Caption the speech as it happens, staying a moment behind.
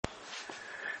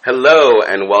Hello,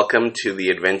 and welcome to the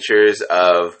adventures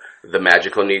of the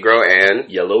Magical Negro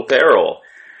and Yellow Peril.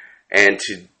 And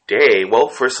today, well,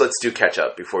 first let's do catch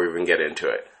up before we even get into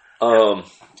it.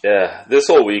 This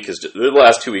whole week the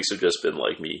last 2 weeks have just been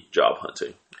like me job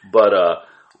hunting. But,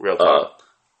 Real talk.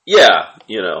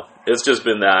 it's just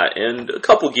been that and a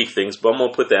couple geek things, but I'm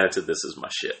going to put that into this as my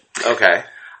shit. Okay.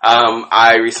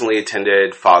 I recently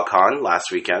attended FogCon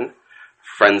last weekend,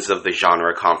 Friends of the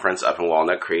Genre Conference up in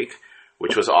Walnut Creek,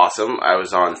 which was awesome. I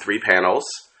was on 3 panels.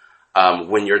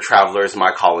 When Your Traveler is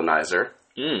My Colonizer.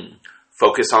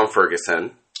 Focus on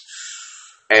Ferguson.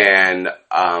 And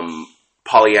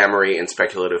polyamory in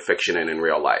speculative fiction and in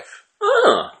real life.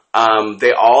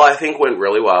 They all, I think, went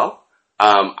really well.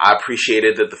 I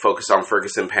appreciated that the Focus on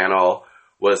Ferguson panel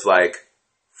was like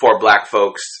 4 black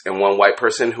folks and 1 white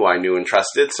person who I knew and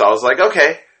trusted. So I was like,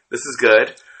 okay, this is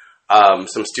good.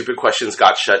 Some stupid questions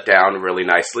got shut down really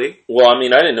nicely. Well, I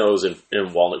mean, I didn't know it was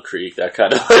in Walnut Creek. That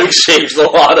kind of changed a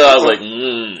lot. I was like,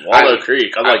 Walnut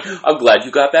Creek. I'm glad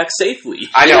you got back safely.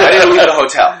 I know. I didn't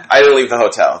leave the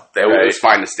hotel. It was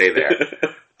fine to stay there.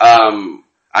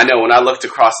 I know when I looked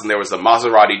across and there was a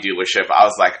Maserati dealership, I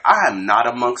was like, I'm not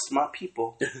amongst my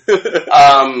people.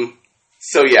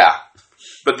 So yeah,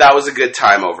 but that was a good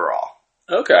time overall.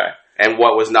 Okay. And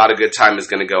what was not a good time is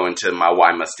going to go into my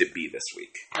Why Must It Be this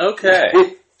week. Okay.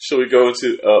 Shall we go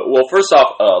into... well, first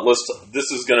off,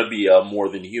 this is going to be More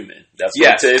Than Human. That's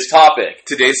today's topic.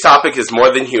 Today's topic is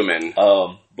More Than Human.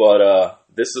 But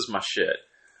this is my shit.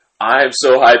 I'm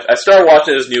so hyped. I started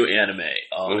watching this new anime.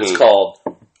 It's called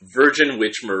Virgin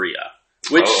Witch Maria.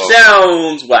 Which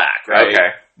sounds whack, right? Okay.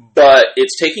 But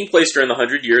it's taking place during the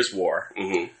 100 Years' War.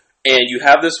 Mm-hmm. And you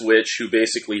have this witch who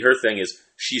basically, her thing is,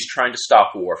 she's trying to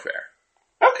stop warfare.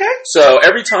 Okay. So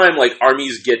every time, like,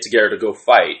 armies get together to go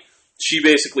fight, she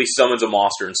basically summons a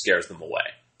monster and scares them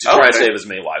away to try and save as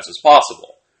many lives as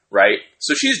possible, right?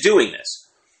 So she's doing this.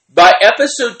 By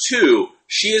episode 2,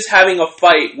 she is having a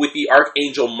fight with the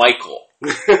Archangel Michael,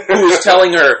 who is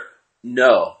telling her,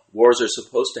 no, wars are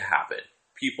supposed to happen.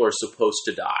 People are supposed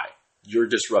to die. You're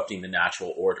disrupting the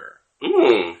natural order.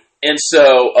 And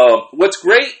so what's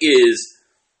great is,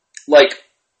 like,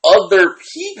 other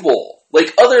people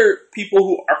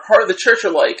who are part of the church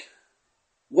are like,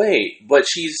 wait, but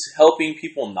she's helping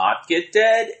people not get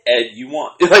dead, and you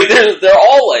want, like, they're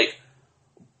all like,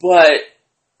 but,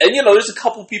 and there's a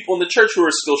couple people in the church who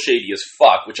are still shady as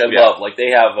fuck, which I love. Like, they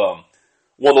have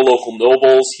one of the local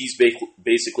nobles, he's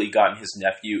basically gotten his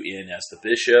nephew in as the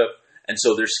bishop, and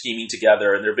so they're scheming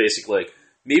together, and they're basically like,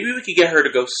 maybe we could get her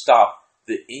to go stop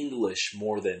the English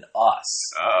more than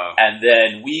us, and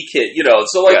then we can,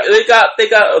 so like they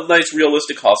got a nice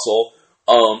realistic hustle.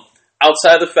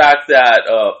 Outside the fact that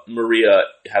Maria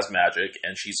has magic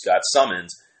and she's got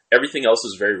summons, everything else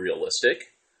is very realistic.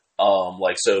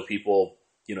 So people,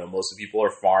 most of the people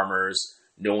are farmers.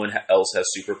 No one else has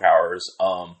superpowers.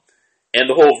 And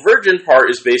the whole virgin part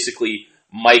is basically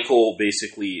Michael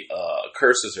basically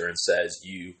curses her and says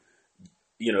you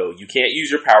can't use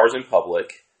your powers in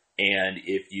public. And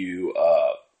if you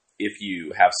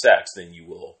have sex, then you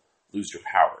will lose your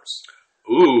powers.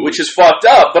 Ooh. Which is fucked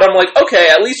up. But I'm like, okay,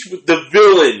 at least the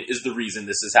villain is the reason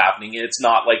this is happening. It's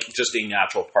not like just a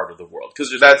natural part of the world. Because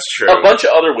there's a bunch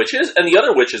of other witches, and the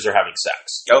other witches are having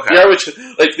sex. Okay. The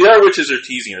other witches are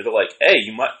teasing her. They're like, hey,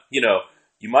 you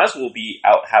might as well be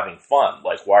out having fun.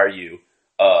 Like, why are you,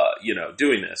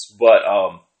 doing this? But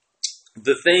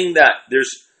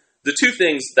the 2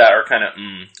 things that are kind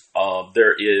of,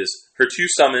 there is her 2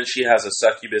 summons. She has a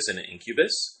succubus and an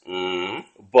incubus.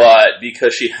 But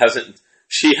because she hasn't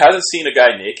seen a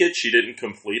guy naked, she didn't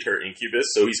complete her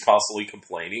incubus, so he's constantly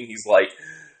complaining. He's like,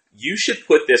 you should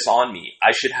put this on me.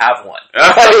 I should have one.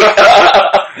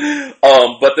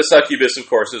 But the succubus, of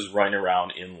course, is running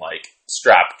around in, like,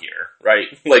 strap gear, right?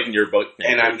 Like in your book.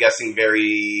 And I'm guessing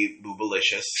very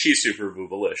boobalicious. She's super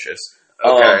boobalicious.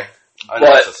 Okay.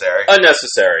 Unnecessary.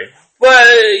 But,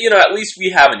 at least we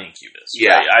have an incubus.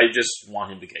 Yeah. Right? I just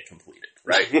want him to get completed,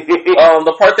 right?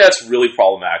 The part that's really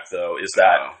problematic, though, is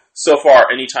that so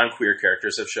far, anytime queer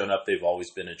characters have shown up, they've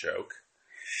always been a joke.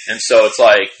 And so it's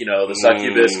like, the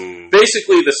succubus,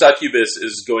 basically the succubus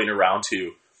is going around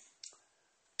to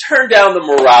turn down the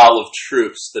morale of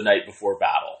troops the night before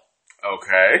battle.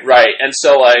 Okay. Right. And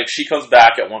so, like, she comes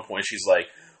back at one point, she's like,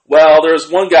 well, there was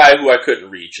one guy who I couldn't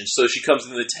reach. And so she comes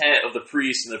in the tent of the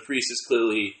priest, and the priest is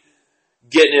clearly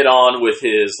getting it on with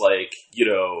his, like,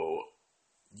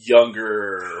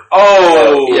 younger...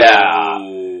 yeah.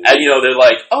 And, they're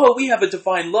like, oh, we have a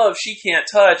divine love she can't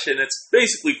touch, and it's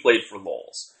basically played for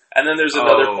lulz. And then there's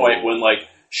another point when, like,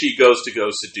 she goes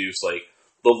to seduce, like,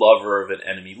 the lover of an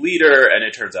enemy leader, and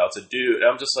it turns out it's a dude.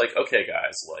 I'm just like, okay,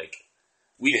 guys, like,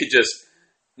 we could just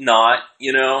not,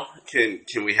 you know?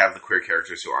 Can we have the queer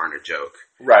characters who aren't a joke?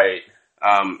 Right.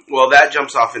 Well, that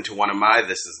jumps off into one of my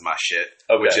This Is My Shit,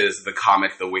 okay. which is the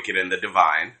comic The Wicked and the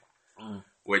Divine,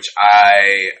 which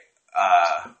I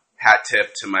hat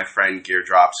tip to my friend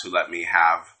Geardrops, who let me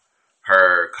have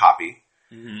her copy.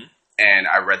 Mm-hmm. And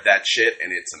I read that shit,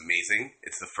 and it's amazing.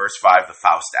 It's the first 5, the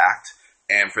Faust Act.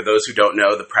 And for those who don't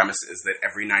know, the premise is that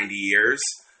every 90 years,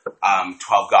 12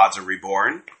 gods are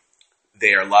reborn.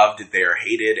 They are loved, they are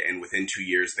hated, and within 2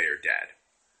 years, they are dead.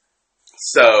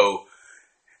 So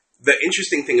the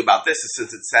interesting thing about this is,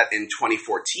 since it's set in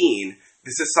 2014,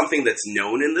 this is something that's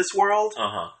known in this world,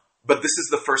 but this is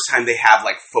the first time they have,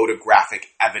 like, photographic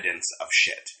evidence of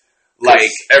shit.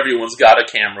 Like, everyone's got a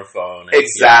camera phone.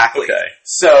 Exactly. Yeah, okay.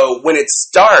 So when it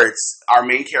starts, our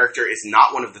main character is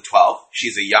not one of the 12.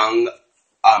 She's a young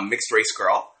mixed-race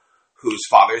girl whose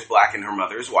father is black and her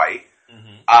mother is white,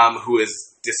 who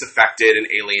is disaffected and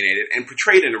alienated, and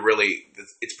portrayed in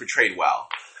it's portrayed well.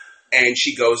 And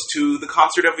she goes to the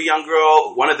concert of a young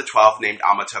girl, one of the 12, named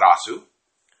Amaterasu,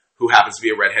 who happens to be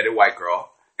a redheaded white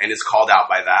girl, and is called out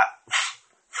by that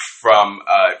from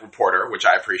a reporter, which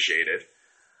I appreciated.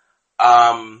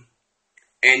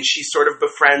 And she sort of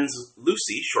befriends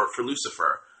Lucy, short for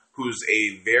Lucifer, who's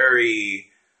a very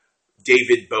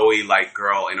David Bowie-like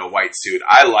girl in a white suit.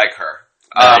 I like her.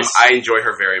 Nice. I enjoy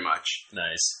her very much.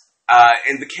 Nice.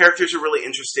 And the characters are really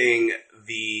interesting.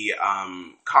 The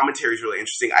commentary is really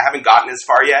interesting. I haven't gotten as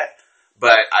far yet,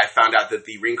 but I found out that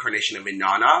the reincarnation of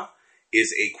Inanna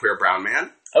is a queer brown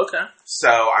man. Okay. So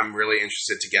I'm really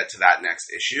interested to get to that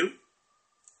next issue.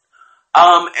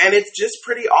 And it's just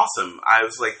pretty awesome. I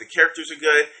was like, the characters are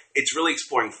good. It's really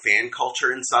exploring fan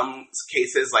culture in some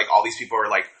cases. Like, all these people are,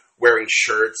 like, wearing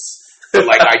shirts that,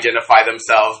 like, identify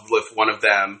themselves with one of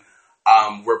them.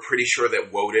 We're pretty sure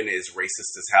that Woden is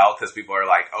racist as hell, because people are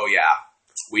like, oh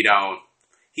yeah,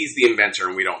 he's the inventor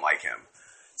and we don't like him.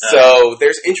 So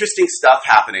there's interesting stuff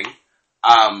happening.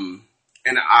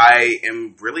 And I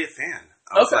am really a fan.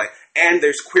 I was like, and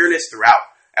there's queerness throughout.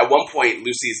 At one point,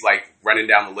 Lucy's, like, running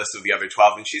down the list of the other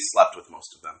 12, and she's slept with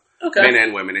most of them. Okay. Men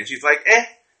and women. And she's like,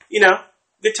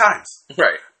 good times.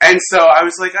 Right. And so I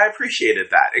was like, I appreciated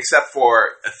that, except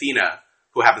for Athena,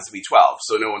 who happens to be 12,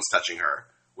 so no one's touching her,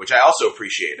 which I also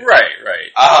appreciated. Right.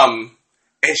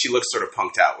 And she looks sort of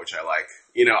punked out, which I like.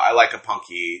 I like a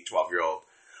punky 12-year-old.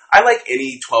 I like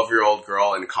any 12-year-old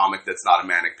girl in a comic that's not a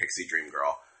manic pixie dream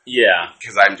girl. Yeah.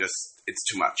 Because it's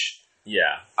too much.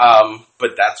 Yeah.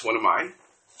 But that's one of mine.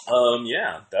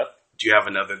 Yeah. Do you have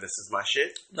another This Is My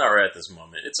Shit? Not right at this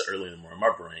moment. It's early in the morning.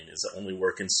 My brain is only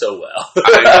working so well.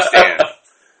 I understand.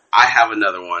 I have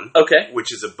another one. Okay.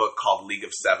 Which is a book called League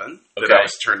of Seven that I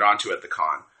was turned on to at the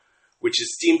con, which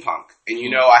is steampunk. And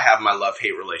I have my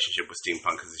love-hate relationship with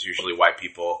steampunk, because it's usually white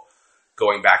people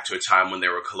going back to a time when they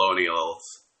were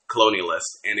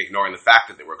colonialists and ignoring the fact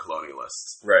that they were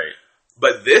colonialists. Right.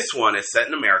 But this one is set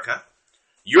in America.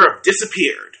 Europe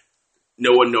disappeared.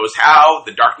 No one knows how.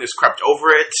 The darkness crept over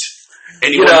it.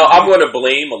 I'm going to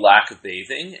blame a lack of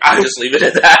bathing and just leave it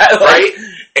at that. Right?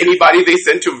 Anybody they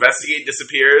send to investigate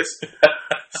disappears.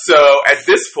 So at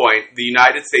this point, the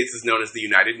United States is known as the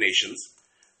United Nations,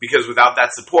 because without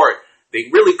that support, they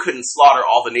really couldn't slaughter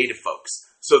all the native folks.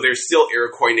 So there's still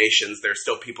Iroquois nations. There's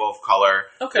still people of color.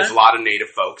 Okay. There's a lot of native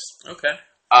folks. Okay.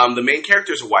 The main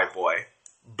character is a white boy,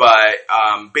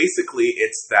 but basically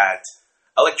it's that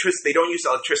they don't use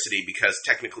electricity because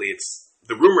technically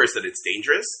the rumor is that it's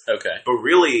dangerous. Okay. But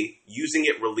really, using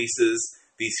it releases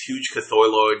these huge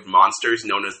Cthulhuoid monsters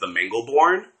known as the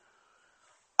Mangleborn.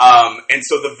 And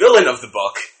so the villain of the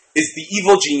book is the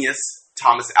evil genius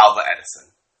Thomas Alva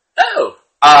Edison. Oh.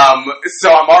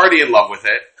 So I'm already in love with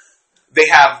it.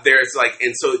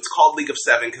 And so it's called League of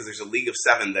Seven because there's a League of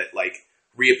Seven that, like,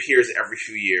 reappears every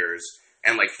few years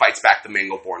and, like, fights back the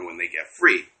Mangleborn when they get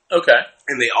free. Okay.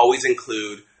 And they always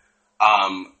include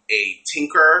a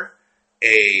tinker,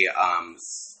 a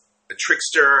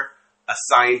trickster, a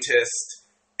scientist,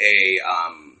 a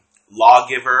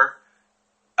lawgiver,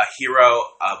 a hero,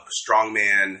 a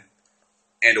strongman,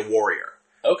 and a warrior.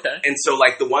 Okay. And so,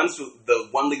 like, the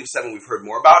one League of Seven we've heard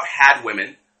more about had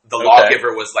women. The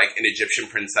lawgiver was, like, an Egyptian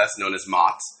princess known as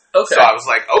Mot. Okay. So I was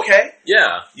like, okay.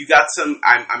 Yeah. You got some...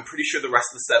 I'm pretty sure the rest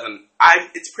of the seven...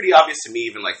 It's pretty obvious to me,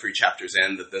 even, like, 3 chapters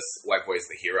in, that this white boy is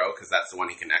the hero, because that's the one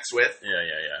he connects with.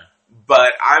 Yeah.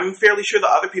 But I'm fairly sure the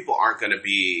other people aren't going to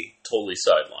be... Totally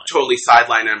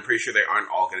sidelined. And I'm pretty sure they aren't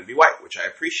all going to be white, which I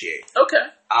appreciate. Okay.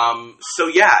 So,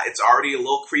 yeah, it's already a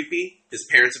little creepy. His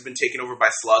parents have been taken over by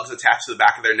slugs attached to the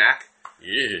back of their neck.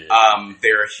 Yeah.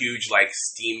 They're huge, like,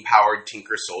 steam-powered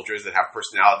Tinker Soldiers that have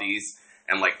personalities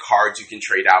and, like, cards you can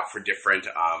trade out for different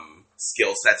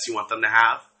skill sets you want them to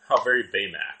have. How very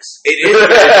Baymax. It is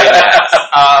very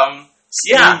Baymax.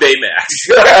 Steam Baymax.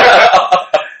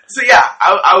 So yeah,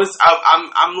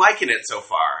 I'm liking it so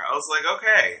far. I was like,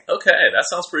 okay. Okay, that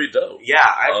sounds pretty dope. Yeah,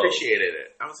 I appreciated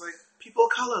it. I was like, people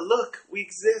of color, look, we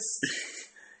exist.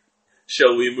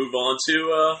 Shall we move on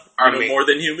to More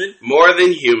Than Human? More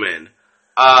Than Human.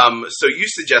 So you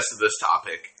suggested this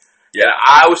topic. Yeah.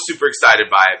 I was super excited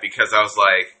by it because I was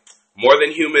like, more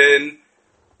than human,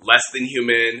 less than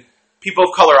human. People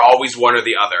of color are always one or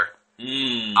the other.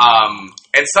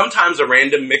 And sometimes a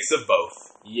random mix of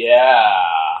both. Yeah.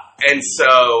 And so,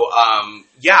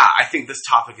 I think this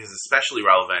topic is especially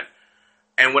relevant.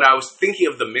 And when I was thinking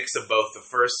of the mix of both, the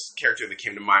first character that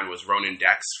came to mind was Ronan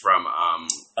Dex from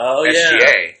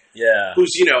SGA. Yeah.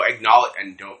 Who's, acknowledged,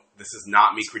 and this is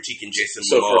not me critiquing Jason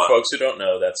Momoa. So for folks who don't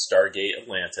know, that's Stargate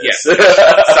Atlantis. Yes.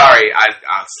 Sorry, I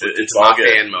slipped into my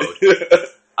fan mode.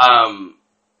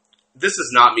 This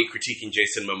is not me critiquing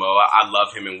Jason Momoa. I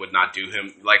love him and would not do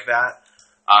him like that.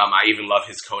 I even love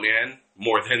his Conan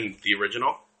more than the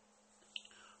original.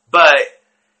 But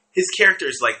his character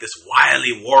is like this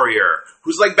wily warrior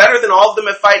who's like better than all of them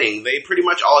at fighting. They pretty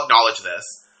much all acknowledge this.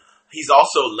 He's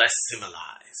also less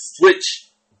civilized. Which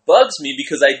bugs me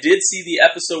because I did see the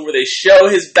episode where they show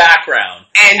his background.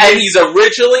 And he's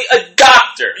originally a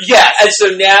doctor. Yes. And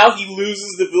so now he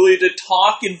loses the ability to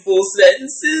talk in full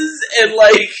sentences and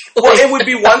Well, it would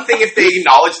be one thing if they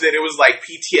acknowledged that it was like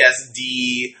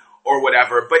PTSD or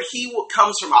whatever, but he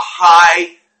comes from a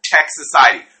high-tech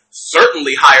society.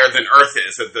 Certainly higher than Earth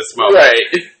is at this moment.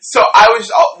 Right. So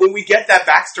when we get that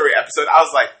backstory episode, I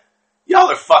was like, y'all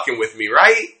are fucking with me,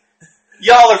 right?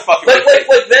 Y'all are fucking with me.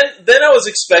 Then I was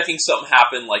expecting something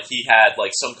happen, like he had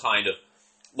some kind of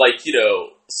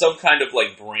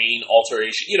brain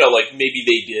alteration, like maybe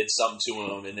they did something to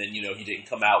him and then, he didn't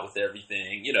come out with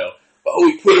everything, we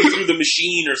put him through the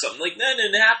machine or something. That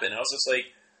didn't happen. I was just like,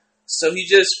 so he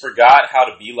just forgot how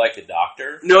to be like a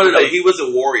doctor? No. He was a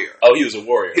warrior. Oh, he was a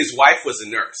warrior. His wife was a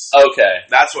nurse. Okay.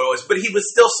 That's what it was. But he was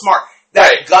still smart.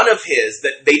 That gun of his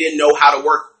that they didn't know how to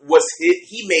work was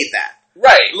he made that.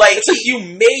 Right. It's like you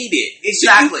made it.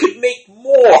 Exactly. So you could make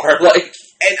more. And okay.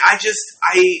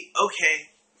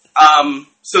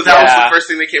 So that was the first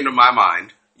thing that came to my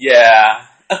mind. Yeah.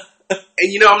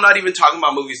 And I'm not even talking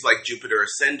about movies like Jupiter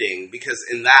Ascending, because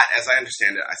in that, as I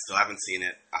understand it, I still haven't seen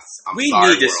it. We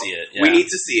need to see it. Yeah. We need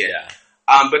to see it. Yeah.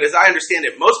 But as I understand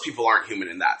it, most people aren't human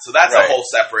in that. So that's a whole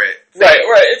separate thing. Right.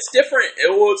 It's different.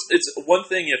 It's one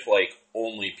thing if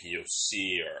only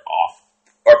POC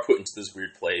are put into this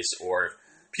weird place, or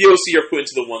POC are put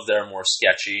into the ones that are more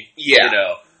sketchy.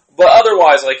 Yeah. But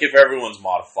otherwise, if everyone's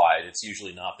modified, it's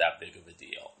usually not that big of a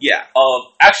deal. Yeah.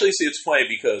 Actually, see, it's funny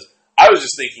because I was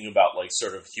just thinking about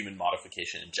sort of human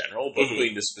modification in general, but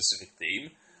doing this specific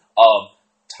theme,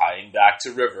 tying back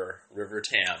to River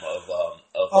Tam of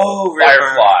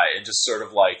Firefly, and just sort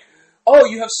of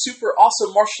you have super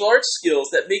awesome martial arts skills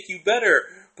that make you better,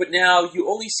 but now you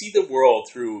only see the world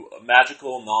through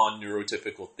magical,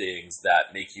 non-neurotypical things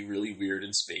that make you really weird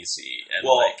and spacey, and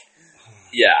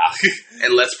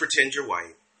and let's pretend you're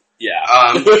white. Yeah.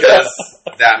 Because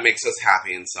that makes us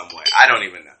happy in some way. I don't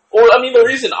even know. Well, I mean, the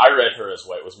reason I read her as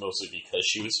white was mostly because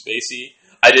she was spacey.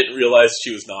 I didn't realize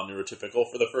she was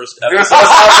non-neurotypical for the first episode.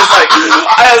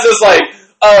 I was just like,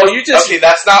 oh, you just... Okay,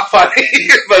 that's not funny,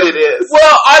 but it is.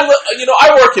 Well, I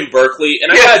work in Berkeley,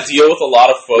 and I gotta deal with a lot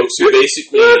of folks who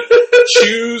basically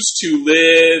choose to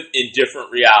live in different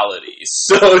realities.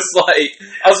 So it's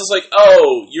I was just like,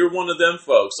 oh, you're one of them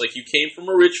folks. You came from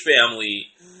a rich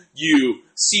family. You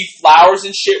see flowers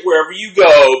and shit wherever you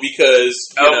go because,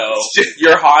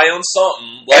 you're high on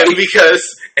something.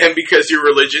 And because your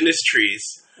religion is trees.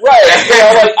 Right.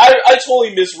 I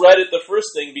totally misread it the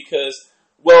first thing because,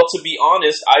 well, to be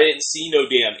honest, I didn't see no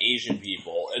damn Asian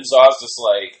people. And so I was just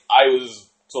I was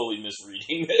totally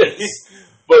misreading this.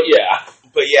 But yeah,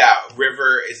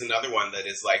 River is another one that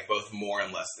is both more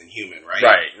and less than human, right?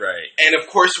 Right. And of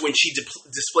course, when she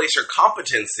displays her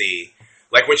competency...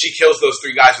 when she kills those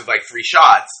 3 guys with 3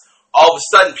 shots, all of a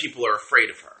sudden people are afraid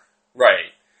of her.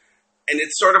 Right. And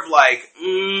it's sort of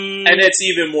And it's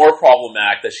even more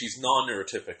problematic that she's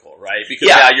non-neurotypical, right? Because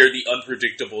now you're the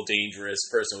unpredictable, dangerous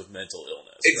person with mental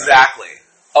illness. Exactly.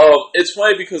 Right? It's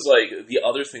funny because, the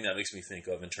other thing that makes me think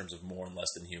of in terms of more and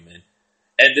less than human,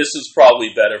 and this is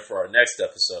probably better for our next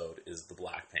episode, is the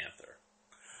Black Panther.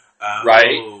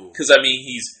 Right? Because,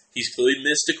 he's clearly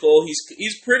mystical.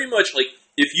 He's pretty much,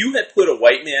 if you had put a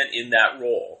white man in that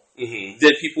role,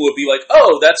 then people would be like,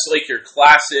 oh, that's your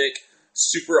classic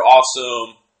super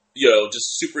awesome,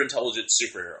 just super intelligent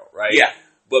superhero, right? Yeah.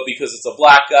 But because it's a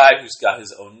black guy who's got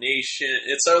his own nation,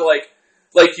 it's sort of like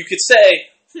you could say,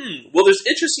 well, there's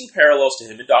interesting parallels to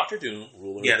him in Doctor Doom,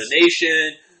 ruler of the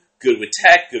nation, good with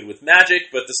tech, good with magic,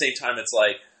 but at the same time, it's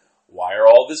like, why are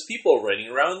all these people running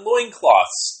around in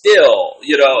loincloths still?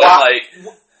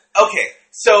 Okay,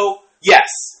 so, yes.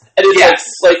 And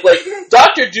it's like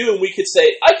Doctor Doom, we could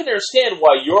say, I can understand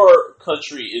why your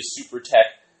country is super tech,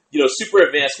 super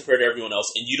advanced compared to everyone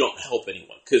else, and you don't help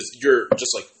anyone, because you're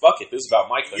just like, fuck it, this is about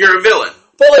my country. You're a villain.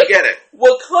 But, I get it.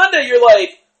 Wakanda, you're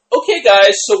like, okay,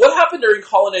 guys, so what happened during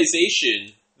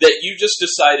colonization that you just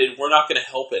decided we're not going to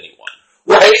help anyone?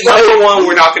 Right? Number one,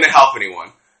 we're not going to help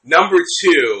anyone. Number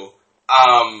two,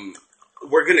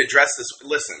 we're going to address this.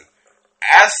 Listen,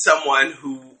 as someone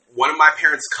who, one of my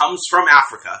parents comes from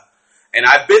Africa, and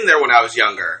I've been there when I was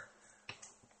younger,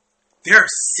 there are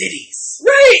cities.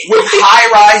 Right. With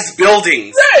high-rise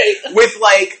buildings. Right. With,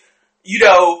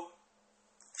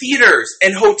 theaters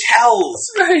and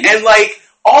hotels. Right. And,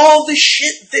 all the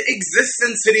shit that exists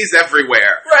in cities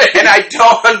everywhere. Right. And I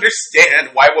don't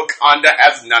understand why Wakanda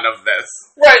has none of this.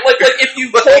 Right, like if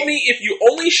you told me, if you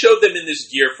only showed them in this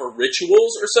gear for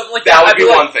rituals or something like that, that would be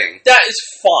one thing. That is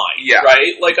fine, yeah.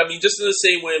 Right? Just in the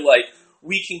same way,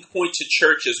 we can point to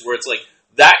churches where it's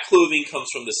that clothing comes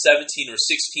from the 17 or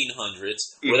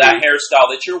 1600s, or that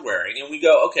hairstyle that you're wearing, and we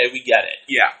go, okay, we get it.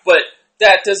 Yeah. But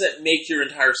that doesn't make your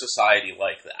entire society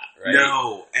like that, right?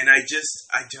 No, and I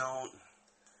don't...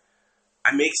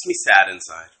 It makes me sad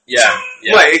inside. Yeah.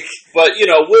 But,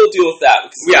 we'll deal with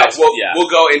that. We'll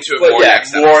go into it more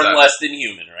next episode. More and less than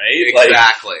human, right?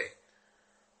 Exactly.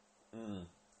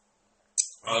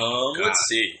 Let's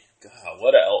see. God,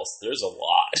 what else? There's a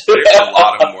lot. There's a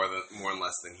lot of more and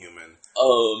less than human.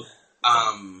 Well,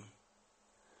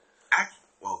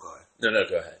 go ahead. No,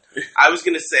 go ahead. I was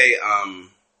going to say,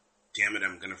 damn it,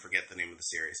 I'm going to forget the name of the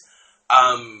series.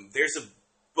 There's a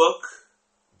book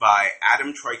by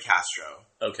Adam Troy Castro.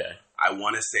 Okay. I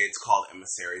want to say it's called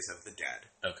Emissaries of the Dead.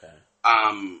 Okay. I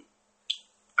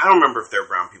don't remember if there are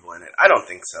brown people in it. I don't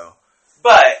think so.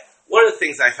 But one of the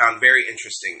things I found very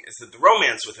interesting is that the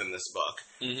romance within this book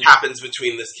happens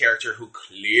between this character who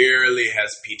clearly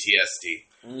has PTSD.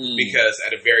 Because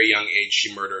at a very young age,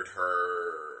 she murdered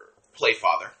her play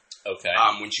father. Okay.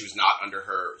 When she was not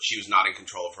she was not in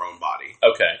control of her own body.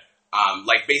 Okay.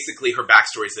 Basically her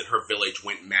backstory is that her village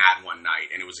went mad one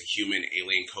night, and it was a human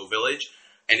alien co-village,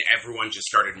 and everyone just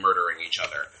started murdering each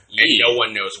other, and no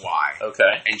one knows why.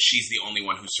 Okay. And she's the only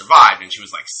one who survived, and she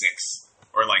was 6,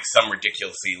 or some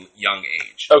ridiculously young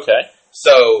age. Okay.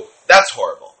 So, that's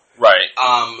horrible. Right.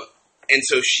 And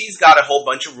so she's got a whole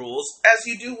bunch of rules, as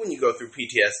you do when you go through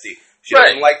PTSD. She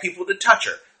doesn't like people to touch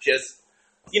her. She has...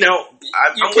 you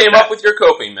came up with your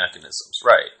coping mechanisms,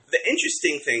 right? The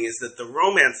interesting thing is that the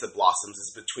romance that blossoms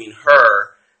is between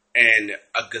her and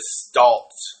a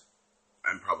Gestalt,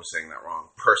 I'm probably saying that wrong,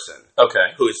 person.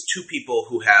 Okay. Who is two people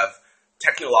who have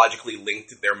technologically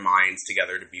linked their minds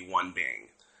together to be one being.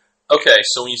 Okay,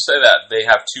 so when you say that, they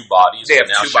have two bodies, they have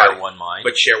now two share bodies, one mind.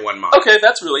 but share one mind. Okay,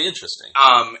 that's really interesting.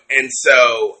 And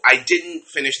so I didn't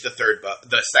finish the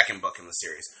second book in the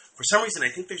series. For some reason, I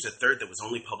think there's a third that was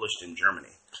only published in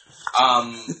Germany.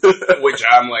 Which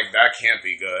I'm like, that can't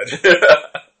be good.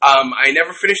 I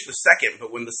never finished the second,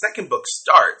 but when the second book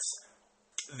starts,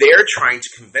 they're trying to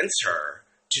convince her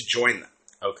to join them.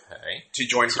 Okay. To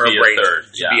join her brain.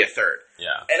 Be a third.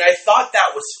 Yeah. And I thought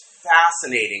that was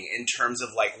fascinating in terms of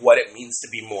what it means to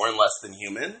be more and less than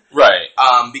human. Right.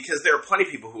 Because there are plenty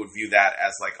of people who would view that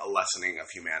as a lessening of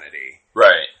humanity.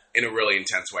 Right. In a really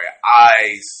intense way.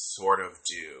 I sort of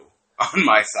do on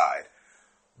my side.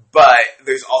 But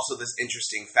there's also this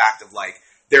interesting fact of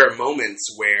there are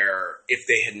moments where if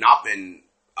they had not been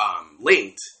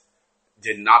linked,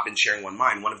 did not been sharing one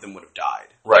mind, one of them would have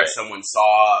died. Right. Someone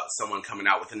saw someone coming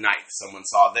out with a knife. Someone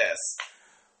saw this.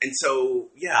 And so,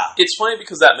 yeah. It's funny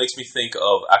because that makes me think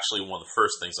of actually one of the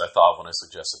first things I thought of when I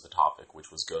suggested the topic, which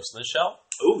was Ghost in the Shell.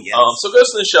 Oh, yes. So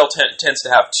Ghost in the Shell tends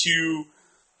to have two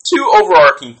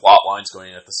overarching plot lines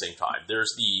going at the same time.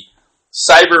 There's the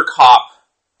cyber cop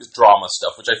drama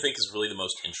stuff, which I think is really the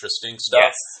most interesting stuff.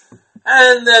 Yes.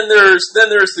 And then there's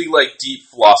the deep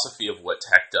philosophy of what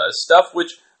tech does stuff,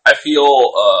 which I feel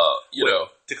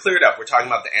to clear it up, we're talking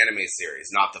about the anime series,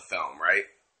 not the film, right?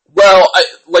 Well,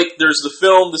 there's the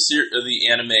film, the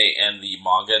anime, and the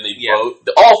manga, and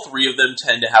all three of them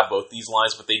tend to have both these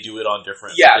lines, but they do it on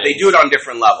different. Yeah, things. They do it on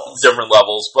different levels.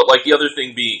 But the other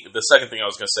thing being, the second thing I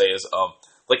was going to say is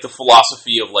the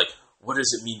philosophy of what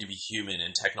does it mean to be human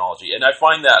in technology, and I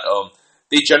find that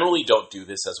they generally don't do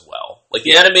this as well.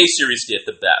 The anime series did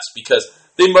the best because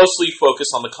they mostly focus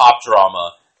on the cop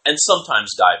drama and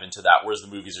sometimes dive into that, whereas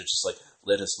the movies are just like,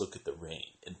 let us look at the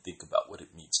rain and think about what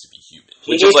it means to be human,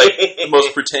 which is like the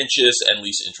most pretentious and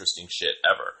least interesting shit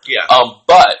ever. Yeah.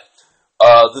 But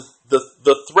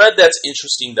the thread that's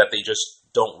interesting that they just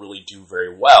don't really do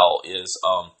very well is,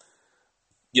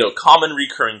 common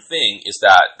recurring thing is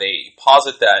that they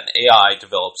posit that an AI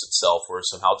develops itself or is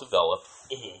somehow developed,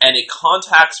 and it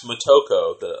contacts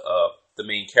Motoko, the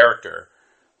main character,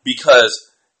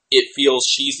 because it feels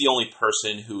she's the only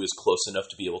person who is close enough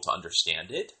to be able to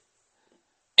understand it.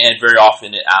 And very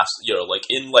often it asks, like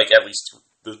in like at least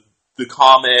the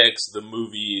comics, the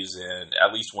movies, and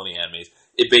at least one of the animes,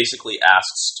 it basically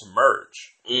asks to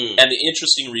merge. And the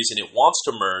interesting reason it wants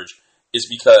to merge is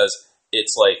because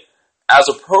it's like, as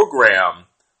a program,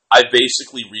 I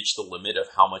basically reached the limit of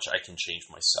how much I can change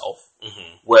myself,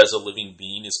 whereas a living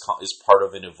being is part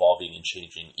of an evolving and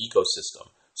changing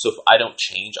ecosystem. So if I don't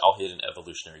change, I'll hit an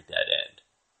evolutionary dead end.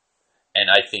 And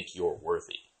I think you're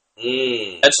worthy.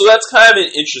 And so that's kind of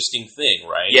an interesting thing,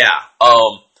 right? Yeah.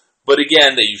 But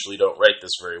again, they usually don't write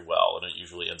this very well, and it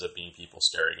usually ends up being people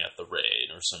staring at the rain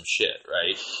or some shit,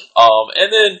 right?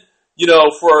 And then,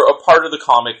 for a part of the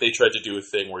comic, they tried to do a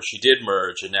thing where she did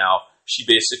merge, and now she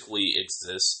basically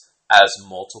exists as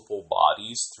multiple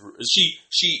bodies through.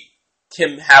 She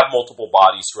can have multiple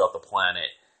bodies throughout the planet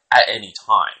at any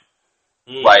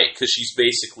time, right? Because she's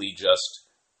basically just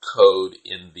code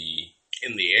in the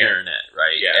internet,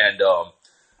 right? Yeah. And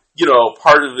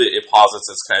part of it posits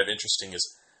that's kind of interesting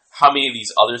is how many of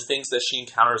these other things that she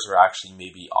encounters are actually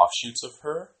maybe offshoots of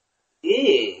her,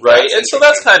 right? And so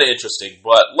that's kind of interesting.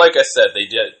 But like I said,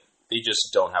 they just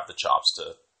don't have the chops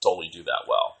to totally do that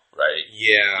well, right?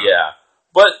 Yeah.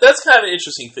 But that's kind of an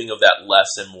interesting thing of that less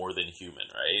and more than human,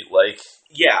 right? Like,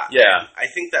 yeah. I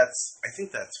think that's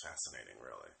fascinating,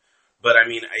 really. But I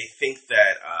mean, I think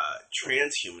that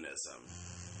transhumanism,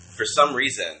 for some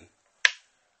reason,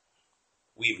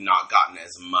 we've not gotten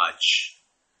as much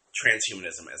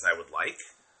transhumanism as I would like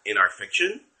in our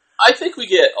fiction. I think we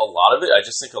get a lot of it. I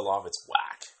just think a lot of it's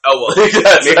whack. Oh, well, maybe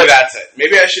that's it.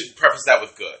 Maybe I should preface that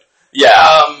with good.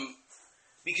 Yeah.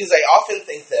 Because I often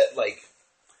think that, like,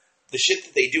 the shit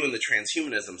that they do in the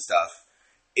transhumanism stuff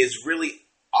is really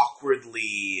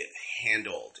awkwardly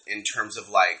handled in terms of,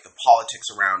 like, the politics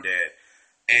around it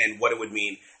and what it would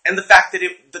mean. And the fact that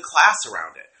the class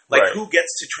around it. Like, who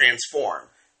gets to transform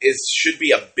should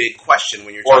be a big question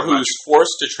when you're talking about... Or who's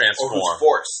forced to transform. Or who's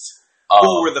forced.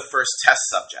 Who were the first test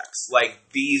subjects? Like,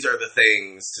 these are the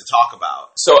things to talk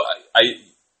about. So,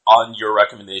 on your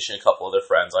recommendation, a couple other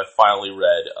friends, I finally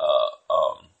read,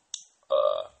 God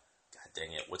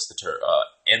dang it, what's the term?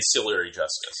 Ancillary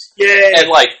Justice. Yay! And,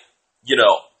 like,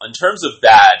 in terms of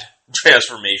bad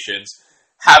transformations,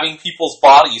 having people's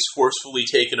bodies forcefully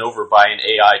taken over by an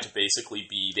AI to basically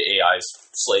be the AI's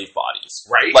slave bodies.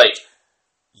 Right. Like,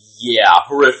 yeah,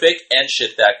 horrific and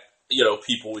shit that,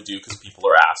 people would do because people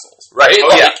are assholes, right?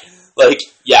 Oh,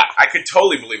 yeah. I could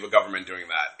totally believe a government doing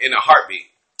that in a heartbeat.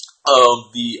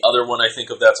 The other one I think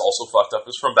of that's also fucked up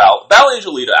is from Val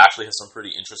Angelita actually has some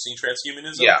pretty interesting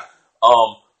transhumanism. Yeah.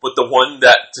 But the one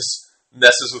that just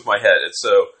messes with my head,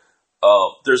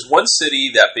 there's one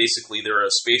city that basically they're a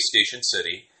space station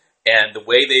city, and the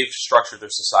way they've structured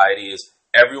their society is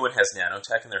everyone has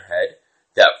nanotech in their head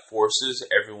that forces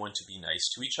everyone to be nice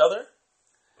to each other.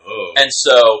 Oh. And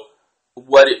so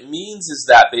what it means is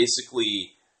that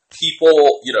basically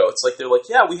people, it's like they're like,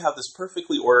 yeah, we have this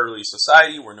perfectly orderly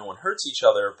society where no one hurts each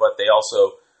other, but they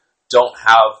also don't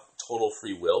have total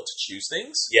free will to choose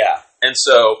things. Yeah. And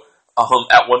so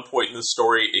at one point in the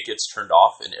story, it gets turned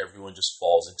off and everyone just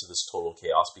falls into this total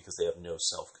chaos because they have no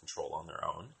self-control on their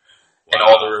own. Wow. And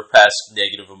all the repressed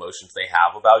negative emotions they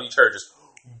have about each other just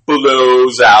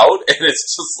blows out, and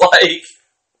it's just like,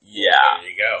 yeah. There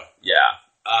you go. Yeah.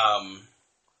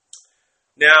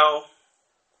 Now,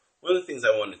 one of the things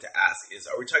I wanted to ask is,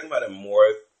 are we talking about a more...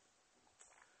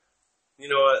 You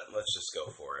know what? Let's just go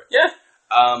for it. Yeah.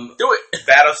 Do it.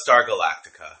 Battlestar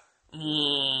Galactica.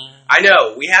 I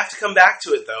know. We have to come back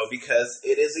to it, though, because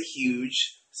it is a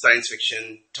huge science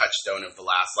fiction touchstone of the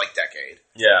last, decade.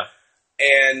 Yeah.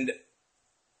 And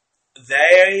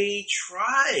they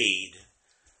tried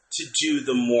to do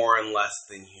the more and less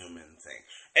than human thing.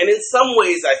 And in some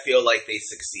ways, I feel like they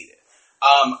succeeded.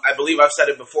 I believe I've said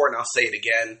it before, and I'll say it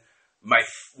again.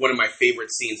 One of my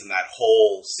favorite scenes in that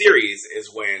whole series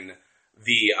is when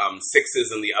the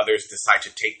Sixes and the others decide to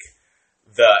take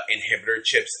the inhibitor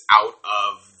chips out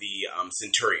of the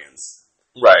Centurions.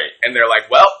 Right. And they're like,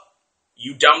 well,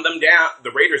 you dumbed them down,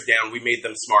 the Raiders down, we made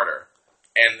them smarter.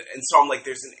 And so I'm like,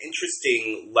 there's an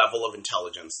interesting level of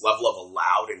intelligence, level of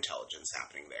allowed intelligence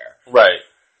happening there. Right.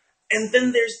 And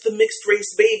then there's the mixed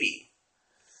race baby,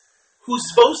 who's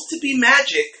supposed to be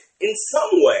magic in some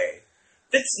way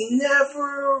that's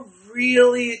never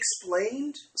really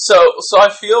explained. So I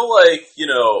feel like,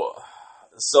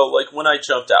 so like when I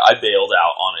jumped out, I bailed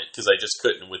out on it because I just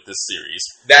couldn't with this series.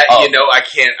 That, I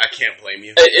can't blame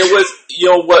you. It was,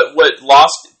 what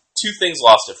lost, two things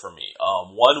lost it for me.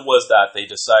 One was that they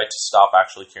decided to stop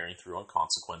actually carrying through on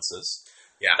consequences.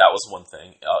 Yeah. That was one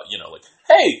thing. Like,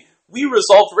 hey, we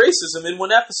resolved racism in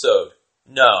one episode.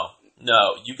 No,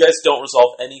 you guys don't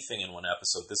resolve anything in one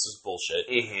episode. This is bullshit.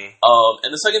 Mm-hmm.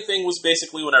 And the second thing was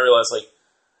basically when I realized, like,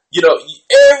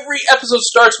 every episode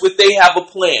starts with they have a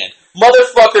plan.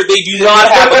 Motherfucker, they do not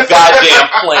have a goddamn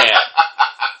plan.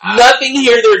 Nothing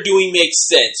here they're doing makes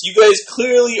sense. You guys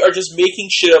clearly are just making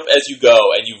shit up as you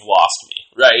go, and you've lost me,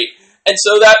 right? And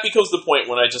so that becomes the point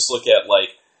when I just look at, like,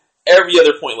 every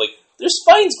other point, like, their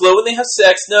spines glow when they have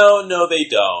sex. No, they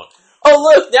don't. Oh,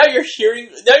 look, now you're hearing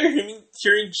Jimi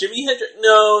Hendrix.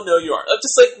 No, you aren't. I'm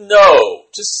just like, no,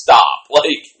 just stop.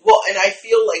 Like, well, and I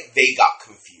feel like they got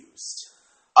confused.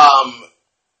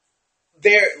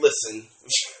 Listen,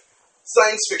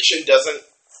 science fiction doesn't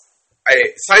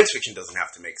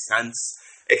have to make sense,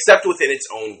 except within its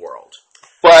own world.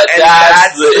 But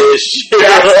that's the issue.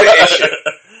 That's the issue.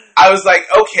 I was like,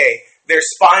 okay, their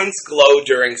spines glow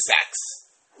during sex.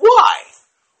 Why?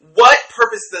 What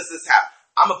purpose does this have?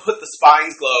 I'm going to put the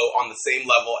spines glow on the same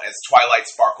level as Twilight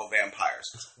Sparkle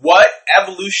vampires. What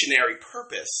evolutionary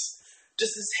purpose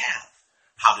does this have?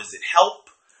 How does it help?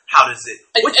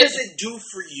 What does it do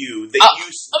for you that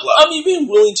you glow? I'm even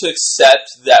willing to accept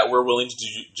that we're willing to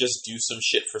just do some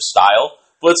shit for style.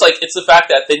 But it's the fact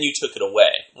that then you took it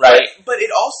away, right? But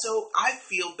it also, I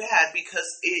feel bad because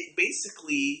it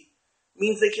basically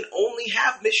means they can only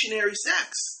have missionary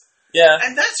sex. Yeah.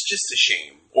 And that's just a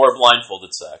shame. Or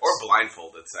blindfolded sex.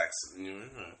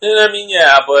 Mm-hmm. And I mean,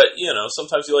 yeah, but,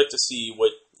 sometimes you like to see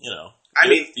what,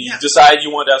 if you decide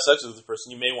you want to have sex with this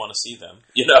person, you may want to see them,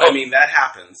 I mean, that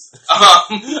happens.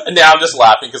 And now I'm just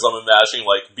laughing because I'm imagining,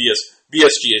 like,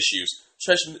 BSG issues.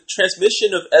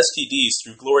 Transmission of STDs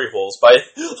through glory holes by,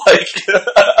 like...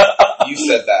 You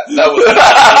said that. That was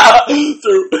not me.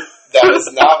 That was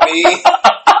not me.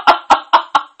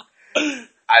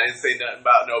 I didn't say nothing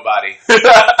about nobody.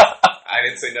 I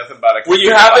didn't say nothing about a when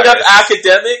you have enough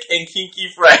academic and kinky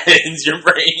friends, your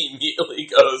brain immediately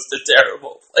goes to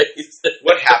terrible places.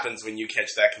 What happens when you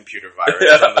catch that computer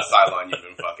virus from the Cylon you've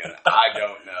been fucking? I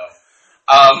don't know.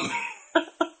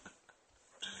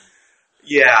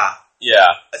 Yeah.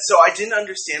 So I didn't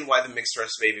understand why the mixed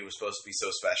race baby was supposed to be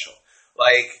so special.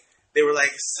 Like, they were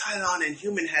like, Cylon and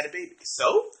human had a baby.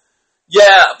 So?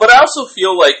 Yeah, but I also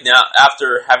feel like now,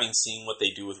 after having seen what they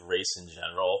do with race in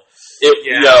general, it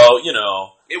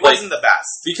wasn't the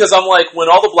best. Because I'm like, when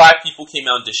all the black people came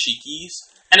out in dashikis,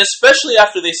 and especially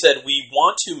after they said, we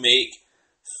want to make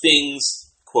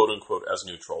things, quote unquote, as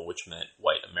neutral, which meant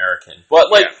white American.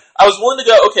 But, I was willing to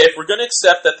go, okay, if we're going to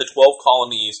accept that the 12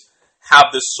 colonies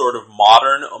have this sort of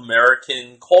modern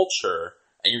American culture,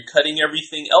 and you're cutting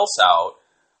everything else out,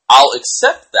 I'll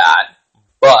accept that,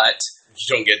 but...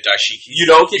 You don't get dashikis. You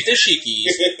don't get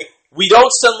dashikis. We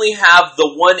don't suddenly have the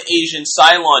one Asian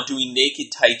Cylon doing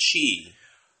naked Tai Chi.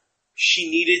 She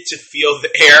needed to feel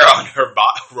the air on her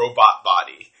robot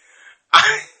body.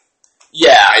 I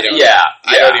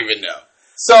don't even know.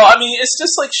 So, I mean, it's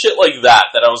just like shit like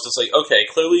that I was just like, okay,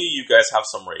 clearly you guys have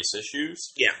some race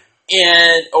issues. Yeah.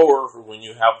 Or when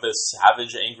you have this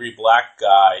savage, angry black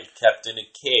guy kept in a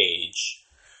cage,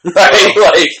 right?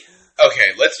 Like...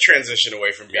 Okay, let's transition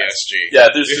away from BSG. Yeah,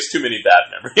 there's just too many bad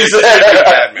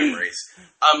memories.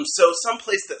 So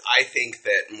someplace that I think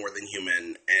that More Than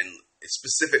Human, and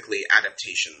specifically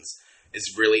adaptations,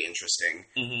 is really interesting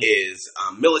is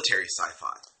military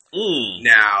sci-fi.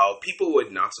 Now, people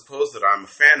would not suppose that I'm a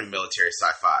fan of military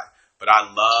sci-fi, but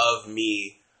I love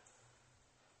me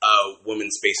a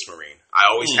woman space marine. I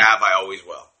always have, I always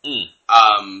will.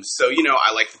 So,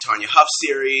 I like the Tanya Huff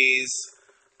series.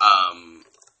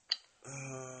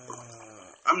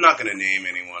 I'm not going to name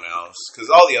anyone else because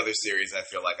all the other series I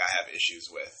feel like I have issues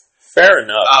with. Fair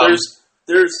enough.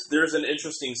 There's an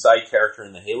interesting side character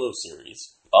in the Halo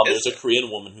series. There's a Korean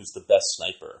woman who's the best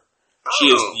sniper. She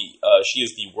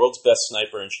is the world's best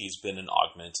sniper, and she's been an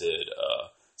augmented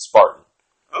Spartan.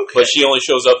 Okay, but she only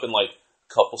shows up in like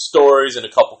a couple stories and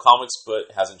a couple comics,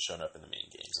 but hasn't shown up in the main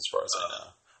games as far as I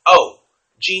know. Oh,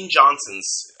 Gene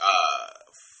Johnson's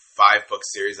 5-book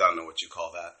series. I don't know what you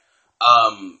call that.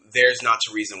 There's Not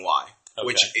to Reason Why.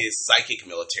 which is psychic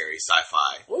military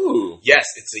sci-fi. Ooh. Yes,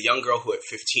 it's a young girl who at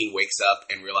 15 wakes up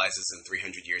and realizes in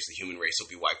 300 years the human race will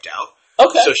be wiped out.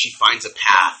 Okay. So she finds a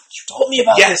path. You told me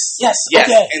about this. Yes.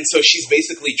 Okay. And so she's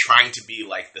basically trying to be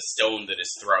like the stone that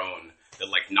is thrown that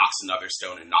like knocks another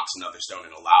stone and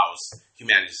allows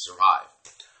humanity to survive.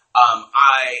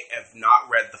 I have not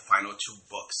read the final 2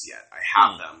 books yet. I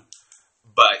have them.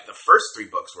 But the first 3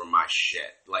 books were my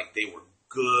shit. Like, they were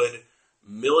good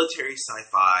military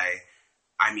sci-fi.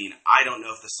 I mean, I don't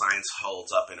know if the science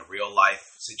holds up in a real life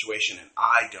situation, and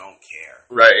I don't care.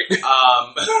 Right.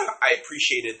 I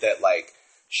appreciated that, like,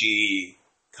 she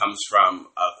comes from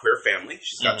a queer family.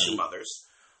 She's got 2 mothers.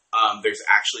 There's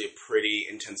actually a pretty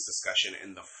intense discussion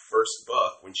in the first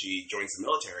book when she joins the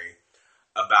military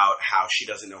about how she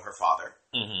doesn't know her father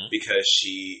because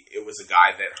it was a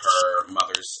guy that her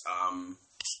mother's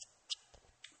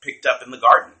picked up in the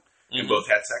garden and both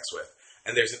had sex with.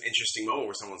 And there's an interesting moment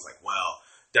where someone's like, well,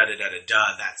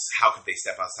 da-da-da-da-da, that's how could they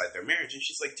step outside their marriage? And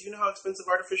she's like, do you know how expensive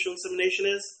artificial insemination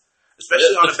is?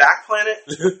 Especially on a back planet.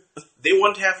 They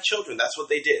wanted to have children. That's what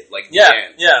they did. Like,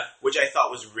 which I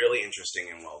thought was really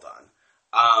interesting and well done.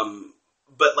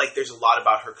 But, like, there's a lot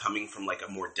about her coming from, like,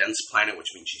 a more dense planet,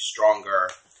 which means she's stronger.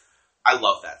 I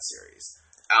love that series.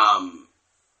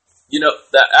 You know,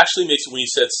 that actually makes, when you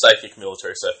said psychic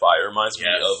military sci-fi, it reminds me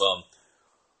of,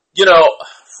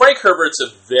 Frank Herbert's a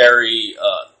very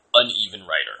uneven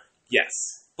writer. Yes.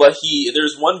 But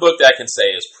there's one book that I can say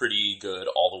is pretty good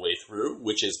all the way through,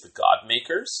 which is The God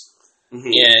Makers.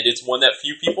 And it's one that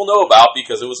few people know about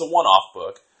because it was a one-off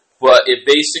book. But it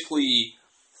basically,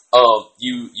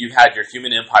 you had your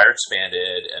human empire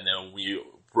expanded, and then we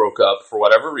broke up for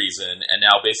whatever reason, and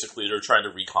now basically they're trying to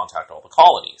recontact all the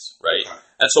colonies, right? Okay.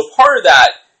 And so part of that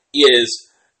is,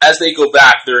 as they go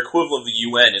back, their equivalent of the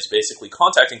UN is basically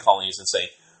contacting colonies and saying,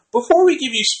 before we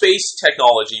give you space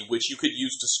technology, which you could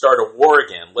use to start a war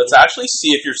again, let's actually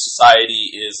see if your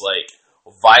society is, like,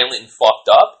 violent and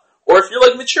fucked up, or if you're,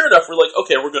 like, mature enough, we're like,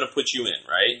 okay, we're going to put you in,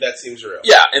 right? That seems real.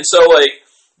 Yeah, and so, like,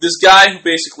 this guy who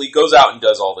basically goes out and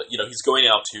does all that, he's going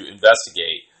out to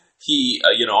investigate. He,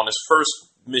 on his first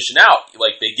mission out,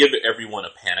 like, they give everyone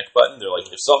a panic button. They're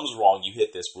like, if something's wrong, you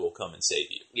hit this, we'll come and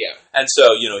save you. Yeah. And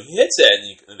so, he hits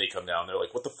it, and they come down, they're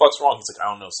like, what the fuck's wrong? He's like,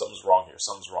 I don't know, something's wrong here.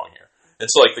 And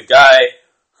so, like, the guy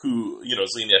who,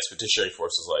 is leading the expeditionary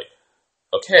force is like,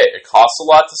 okay, it costs a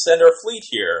lot to send our fleet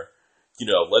here.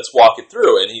 Let's walk it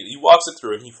through. And he walks it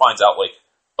through, and he finds out, like,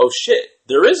 oh shit,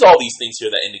 there is all these things here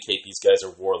that indicate these guys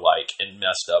are warlike and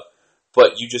messed up,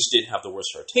 but you just didn't have the words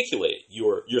to articulate it.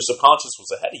 Your subconscious was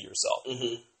ahead of yourself.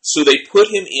 So they put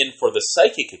him in for the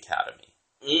Psychic Academy.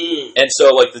 And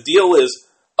so, like, the deal is,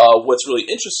 what's really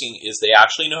interesting is they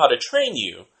actually know how to train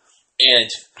you. And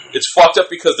it's fucked up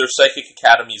because their Psychic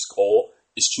Academy's goal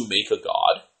is to make a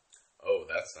god. Oh,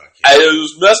 that's not cute. And it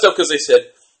was messed up because they said,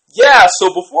 yeah,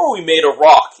 so before we made a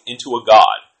rock into a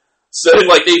god. So,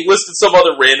 like, they listed some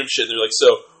other random shit. And they're like,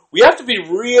 so we have to be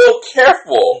real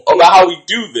careful about how we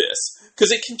do this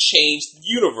because it can change the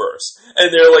universe.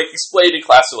 And they're, like, explaining in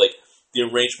class, they're like, the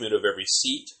arrangement of every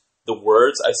seat, the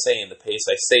words I say and the pace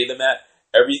I say them at,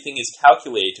 everything is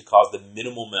calculated to cause the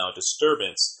minimal amount of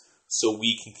disturbance so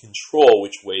we can control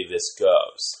which way this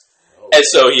goes. Oh, and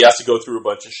so he has to go through a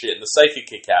bunch of shit in the Psychic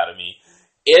Academy.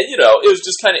 And, it was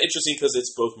just kind of interesting because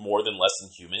it's both more than less than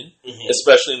human,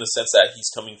 especially in the sense that he's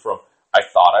coming from, I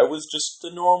thought I was just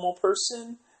a normal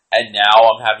person, and now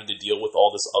I'm having to deal with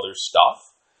all this other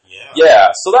stuff.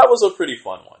 Yeah, so that was a pretty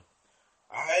fun one.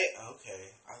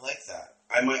 Okay, I like that.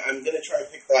 I'm going to try to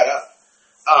pick that up.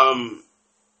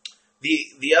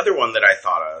 The other one that I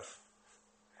thought of,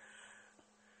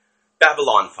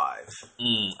 Babylon 5.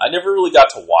 I never really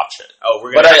got to watch it. Oh,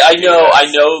 but I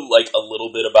know like a little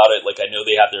bit about it. Like I know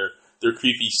they have their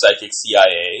creepy psychic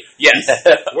CIA. Yes,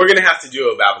 we're gonna have to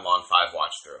do a Babylon 5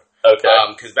 watch through. Okay,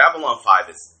 because Babylon 5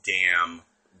 is damn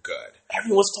good.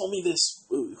 Everyone's told me this.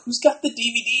 Who's got the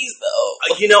DVDs though?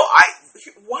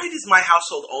 Why does my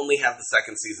household only have the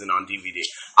second season on DVD?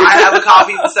 I have a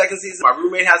copy of the second season. My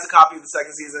roommate has a copy of the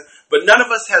second season, but none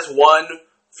of us has 1,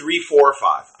 3, 4, or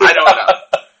 5. I don't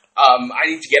know. I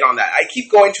need to get on that. I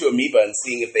keep going to Amoeba and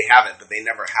seeing if they have it, but they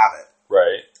never have it.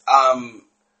 Right.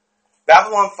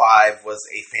 Babylon 5 was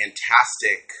a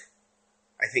fantastic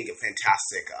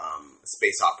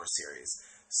space opera series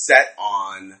set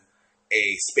on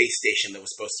a space station that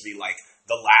was supposed to be like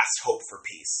the last hope for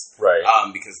peace. Right.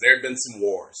 Because there had been some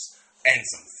wars and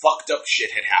some fucked up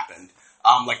shit had happened.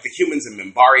 Like the humans in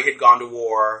Minbari had gone to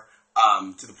war.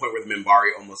 To the point where the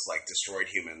Minbari almost like destroyed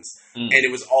humans. And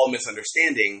it was all a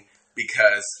misunderstanding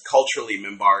because culturally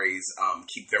Minbaris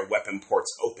keep their weapon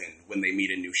ports open when they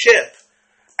meet a new ship.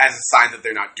 as a sign that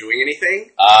they're not doing anything.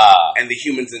 And the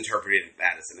humans interpreted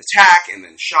that as an attack, and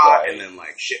then shot, and then,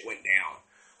 like, shit went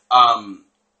down.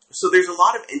 So there's a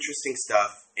lot of interesting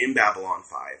stuff in Babylon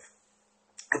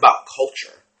 5 about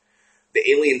culture. The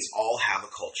aliens all have a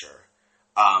culture.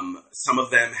 Some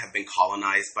of them have been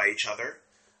colonized by each other.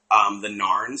 The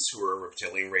Narns, who are a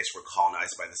reptilian race, were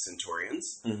colonized by the Centaurians.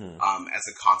 As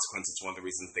a consequence, it's one of the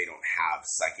reasons they don't have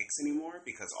psychics anymore,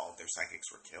 because all of their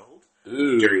psychics were killed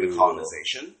during the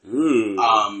colonization.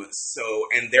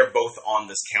 And they're both on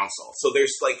this council. So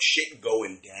there's, like, shit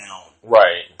going down.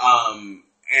 Right.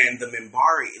 And the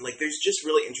Minbari, like, there's just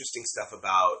really interesting stuff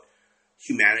about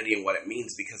humanity and what it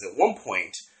means, because at one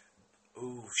point...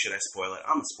 Ooh, should I spoil it?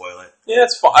 I'm going to spoil it. Yeah,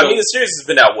 it's fine. I mean, the series has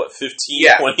been out, 15,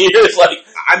 20 years? Like,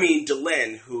 I mean,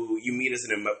 Delenn, who you meet as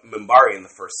an Minbari in the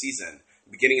first season,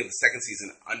 beginning of the second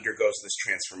season, undergoes this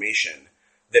transformation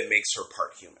that makes her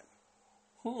part human.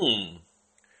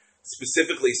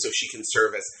 Specifically, so she can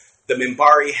serve as... The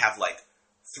Minbari have, like,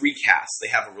 3 castes. They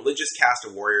have a religious caste,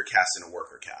 a warrior caste, and a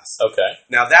worker caste. Okay.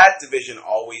 Now, that division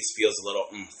always feels a little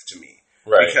to me.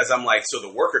 Right. Because I'm like, so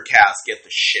the worker caste get the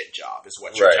shit job, is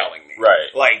what you're telling me. Right.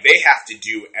 Like, they have to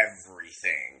do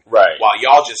everything. Right. While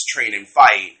y'all just train and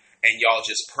fight, and y'all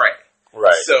just pray.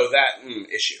 Right. So that,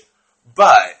 issue.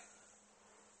 But,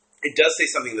 it does say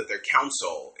something that their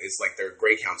council is, like, their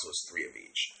Grey Council is 3 of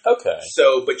each. Okay.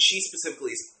 So, but she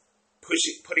specifically is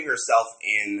putting herself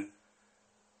in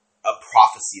a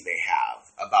prophecy they have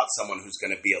about someone who's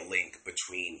going to be a link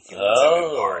between humans and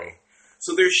Minbari.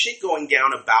 So there's shit going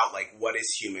down about, like, what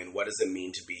is human, what does it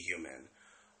mean to be human,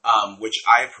 which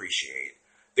I appreciate.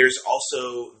 There's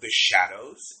also the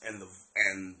Shadows and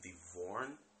the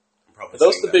Vorn. Are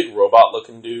those the big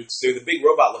robot-looking dudes? They're the big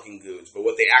robot-looking dudes, but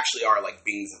what they actually are, like,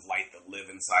 beings of light that live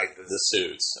inside the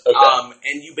suits. Okay.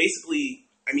 And you basically,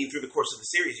 I mean, through the course of the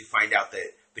series, you find out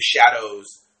that the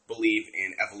Shadows believe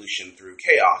in evolution through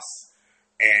chaos,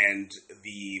 and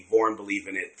the Vorn believe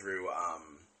in it through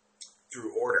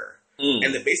order.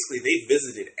 And that basically they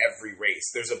visited every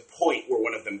race. There's a point where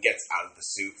one of them gets out of the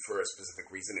suit for a specific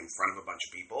reason in front of a bunch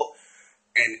of people.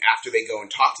 And after they go and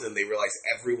talk to them, they realize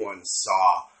everyone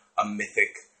saw a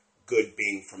mythic good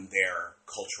being from their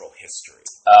cultural history.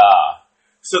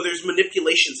 So there's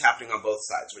manipulations happening on both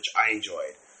sides, which I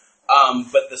enjoyed.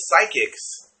 But the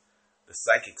psychics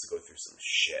go through some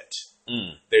shit.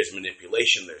 There's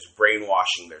manipulation, there's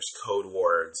brainwashing, there's code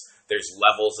words, there's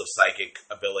levels of psychic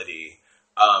ability.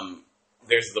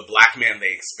 There's the black man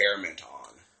they experiment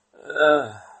on.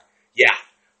 Yeah.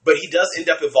 But he does end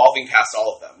up evolving past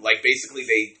all of them. Like, basically,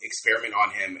 they experiment on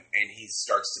him, and he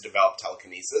starts to develop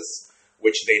telekinesis,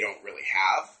 which they don't really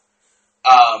have.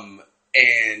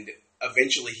 And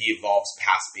eventually he evolves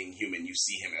past being human. You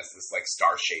see him as this, like,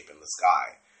 star shape in the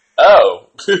sky. Oh.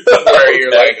 Where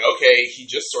you're like, okay, he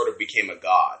just sort of became a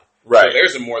god. Right. So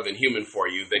there's a more than human for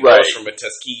you that goes from a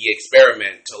Tuskegee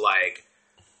experiment to, like,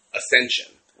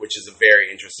 Ascension, which is a very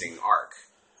interesting arc.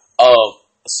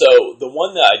 So the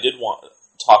one that I did want to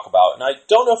talk about, and I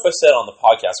don't know if I said on the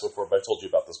podcast before, but I told you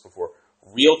about this before,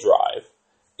 Real Drive.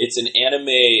 It's an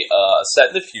anime set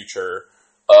in the future.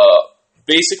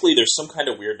 Basically, there's some kind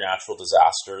of weird natural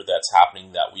disaster that's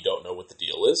happening that we don't know what the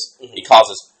deal is. It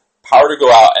causes power to go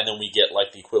out, and then we get,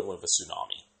 like, the equivalent of a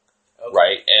tsunami.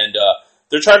 Right? And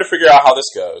they're trying to figure out how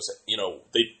this goes. You know,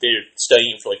 they're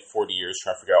studying for, like, 40 years,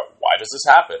 trying to figure out, why does this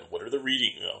happen? What are the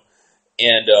readings? You know?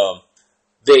 And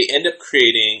they end up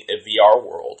creating a VR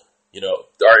world. You know,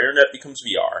 our internet becomes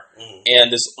VR.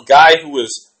 And this guy who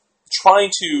was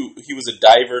he was a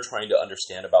diver trying to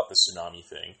understand about the tsunami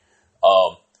thing.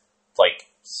 Like,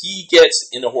 he gets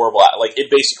in a horrible, like,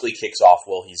 it basically kicks off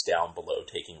while he's down below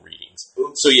taking readings.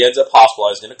 So he ends up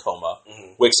hospitalized in a coma,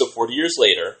 wakes up 40 years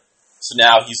later. So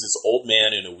now he's this old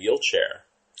man in a wheelchair.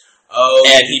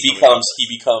 And he becomes,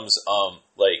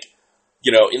 like,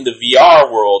 you know, in the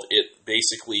VR world, it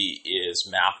basically is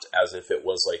mapped as if it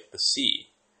was, like, the sea.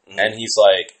 And he's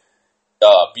like,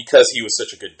 because he was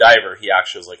such a good diver, he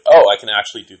actually was like, oh, I can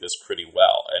actually do this pretty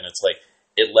well. And it's like,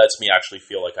 it lets me actually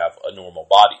feel like I have a normal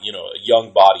body, you know, a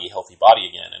young body, a healthy body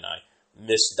again, and I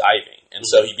miss diving. And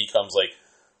so he becomes like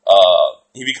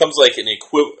an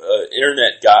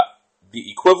internet the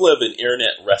equivalent of an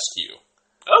internet rescue.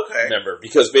 Okay. Member,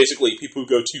 because basically people who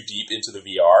go too deep into the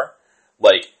VR,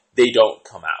 like, they don't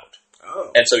come out.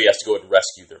 And so he has to go and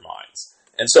rescue their minds.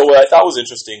 And so what I thought was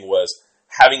interesting was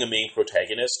having a main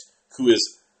protagonist who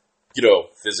is, you know,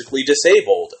 physically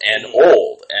disabled and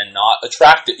old and not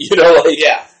attractive, you know, like,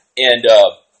 and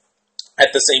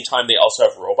at the same time they also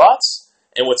have robots.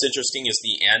 And what's interesting is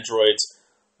the androids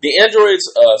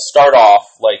start off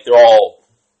like they're all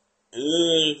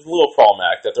a little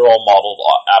problematic that they're all modeled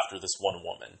after this one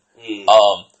woman.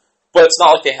 But it's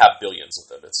not like they have billions of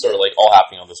them. It's sort of like all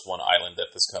happening on this one island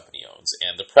that this company owns.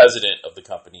 And the president of the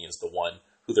company is the one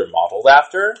who they're modeled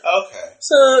after. Okay.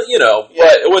 So,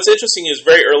 but what's interesting is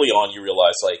very early on you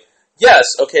realize, like, yes,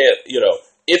 okay,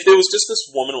 if there was just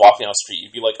this woman walking down the street,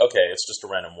 you'd be like, okay, it's just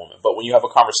a random woman. But when you have a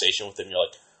conversation with them, you're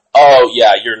like, oh,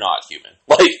 yeah, you're not human.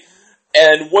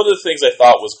 And one of the things I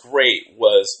thought was great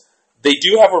was they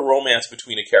do have a romance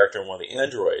between a character and one of the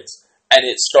androids. And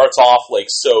it starts off,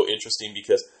 so interesting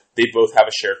because they both have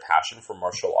a shared passion for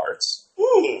martial arts.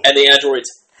 Ooh. And the androids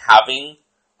having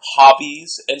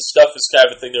hobbies and stuff is kind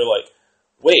of a thing. They're like,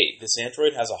 wait, this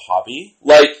android has a hobby?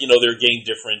 They're getting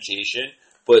differentiation,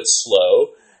 but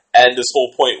slow. And this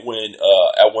whole point when,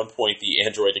 at one point, the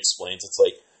android explains, it's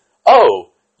like,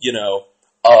 oh,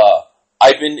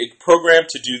 I've been programmed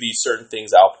to do these certain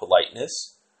things out of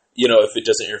politeness, if it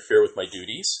doesn't interfere with my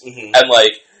duties. Mm-hmm. And,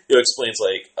 it explains,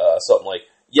 something like,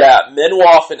 yeah, men will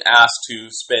often ask to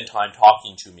spend time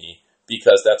talking to me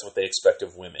because that's what they expect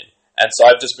of women. And so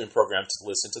I've just been programmed to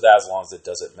listen to that as long as it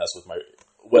doesn't mess with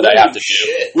what I have to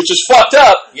do. Which is fucked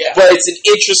up, but it's an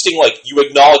interesting, you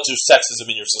acknowledge there's sexism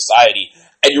in your society,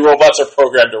 and your robots are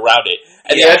programmed around it.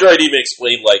 And the android even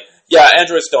explained,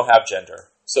 androids don't have gender,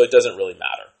 so it doesn't really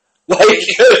matter.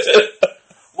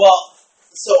 Well,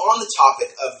 so on the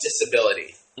topic of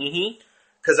disability,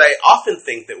 because I often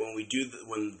think that when we do,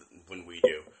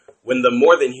 when the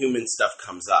more than human stuff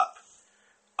comes up,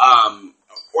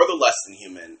 or the less than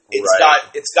human,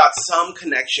 it's got some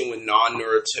connection with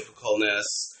non-neurotypicalness,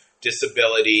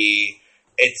 disability.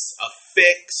 It's a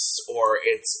fix, or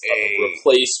it's a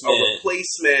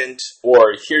replacement,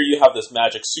 or here you have this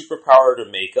magic superpower to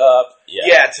make up,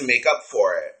 to make up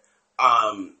for it.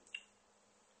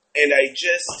 And I'm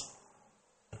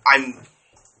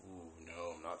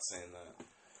not saying that.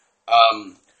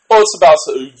 Well, it's about,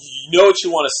 you know what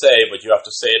you want to say, but you have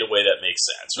to say it in a way that makes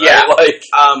sense, right?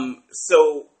 Yeah.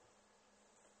 So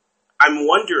I'm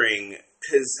wondering,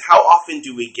 because how often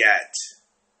do we get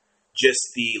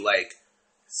just the,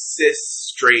 cis,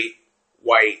 straight,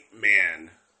 white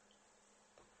man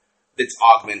that's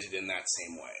augmented in that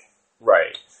same way?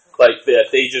 Right. That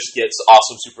they just get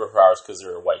awesome superpowers because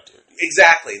they're a white dude.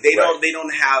 Exactly. They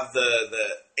don't have the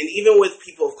and even with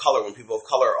people of color, when people of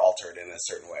color are altered in a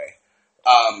certain way,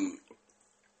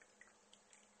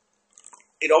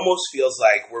 it almost feels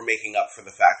like we're making up for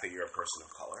the fact that you're a person of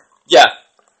color. Yeah.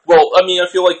 Well, I mean, I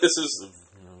feel like this is the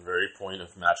very point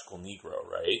of Magical Negro,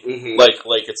 right? Mm-hmm.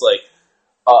 It's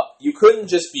you couldn't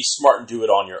just be smart and do it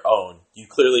on your own. You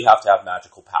clearly have to have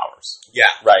magical powers. Yeah.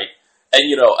 Right? And,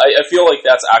 I feel like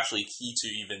that's actually key to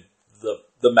even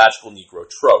the Magical Negro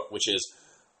trope, which is,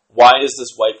 why is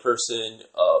this white person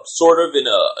sort of in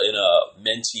a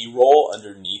mentee role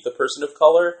underneath a person of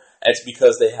color? And it's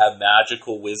because they have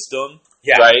magical wisdom,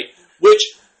 right? Which,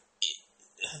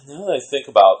 now that I think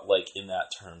about, in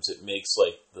that terms, it makes,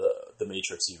 the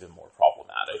Matrix even more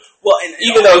problematic. Well, and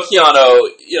even though Keanu,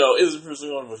 is a person,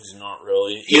 but he's not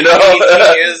really, he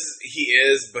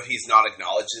is, but he's not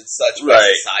acknowledged as such by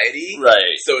society.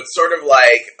 Right. So it's sort of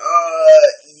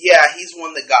he's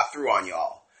one that got through on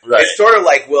y'all. Right. It's sort of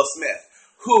like Will Smith,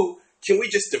 who, can we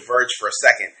just diverge for a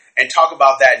second and talk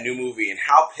about that new movie and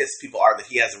how pissed people are that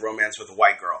he has a romance with a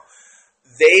white girl?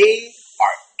 They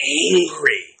are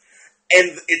angry.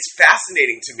 And it's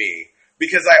fascinating to me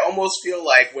because I almost feel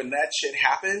like when that shit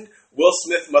happened, Will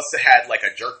Smith must have had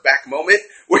a jerk back moment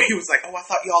where he was like, oh, I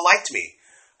thought y'all liked me.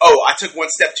 Oh, I took one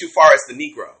step too far as the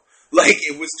Negro.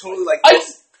 It was totally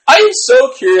I am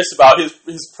so curious about his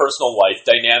personal life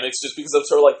dynamics just because I'm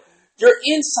sort of you're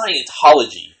in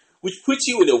Scientology, which puts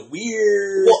you in a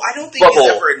weird Well, I don't think bubble.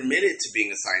 He's ever admitted to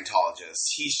being a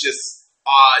Scientologist. He's just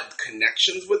odd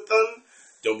connections with them.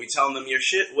 Don't be telling them your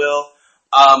shit, Will.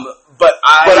 But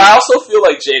I also feel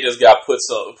like Jada's got put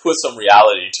some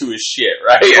reality to his shit,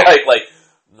 right? Yeah.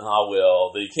 Nah,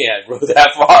 Will, they can't go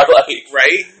that far,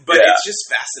 right? But it's just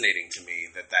fascinating to me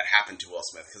that happened to Will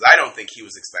Smith because I don't think he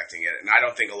was expecting it, and I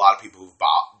don't think a lot of people who've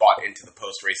bought into the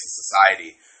post-racist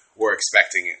society were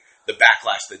expecting it. The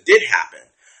backlash that did happen,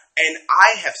 and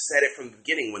I have said it from the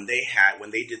beginning when they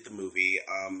did the movie,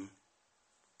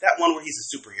 that one where he's a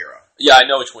superhero. Yeah, I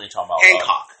know which one you're talking about.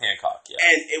 Hancock, yeah.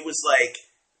 And it was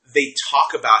they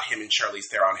talk about him and Charlize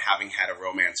Theron having had a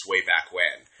romance way back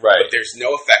when. Right. But there's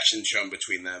no affection shown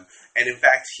between them. And in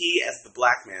fact, he, as the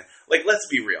black man, let's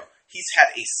be real, he's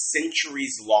had a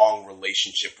centuries-long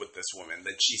relationship with this woman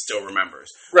that she still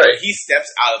remembers. Right. But he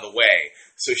steps out of the way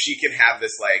so she can have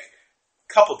this,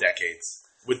 couple decades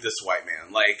with this white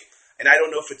man. And I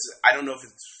don't know if it's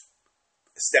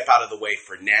step out of the way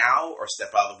for now or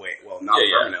step out of the way, well, not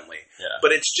permanently. Yeah.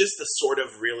 But it's just a sort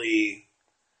of really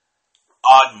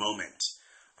odd moment.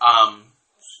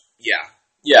 Yeah.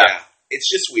 It's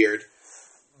just weird.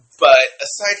 But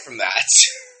aside from that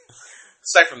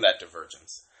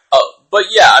divergence. But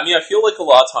yeah, I mean, I feel like a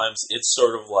lot of times it's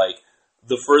sort of like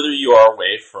the further you are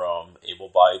away from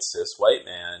able-bodied cis white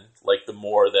man, like the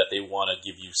more that they want to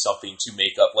give you something to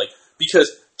make up, like, because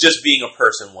just being a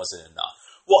person wasn't enough.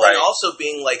 Well, right? And also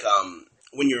being like,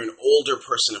 when you're an older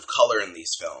person of color in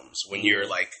these films, when you're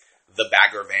like the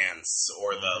Bagger Vance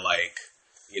or the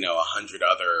 100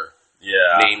 other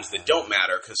names that don't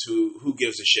matter, because who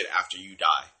gives a shit after you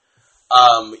die?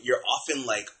 You're often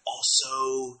like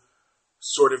also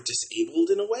sort of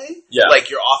disabled in a way. Yeah. Like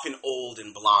you're often old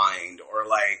and blind or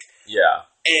like... Yeah.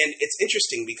 And it's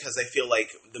interesting because I feel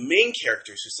like the main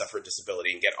characters who suffer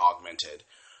disability and get augmented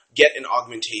get an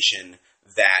augmentation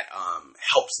that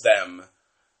helps them,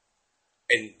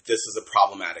 and this is a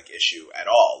problematic issue at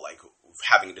all, like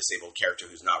having a disabled character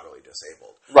who's not really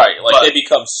disabled. Right, like they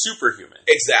become superhuman.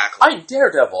 Exactly. I'm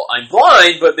Daredevil. I'm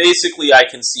blind, but basically I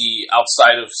can see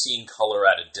outside of seeing color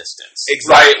at a distance.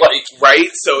 Exactly.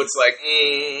 Right? So it's like,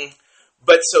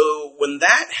 But so when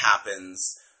that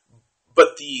happens,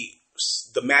 but the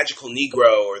magical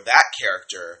Negro or that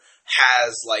character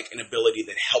has like an ability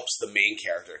that helps the main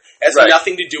character. It has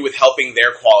nothing to do with helping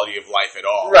their quality of life at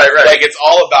all. Right. Like it's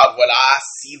all about what I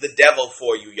see the devil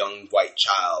for you, young white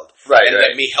child. Right. And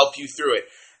let me help you through it.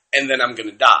 And then I'm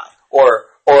gonna die. Or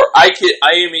I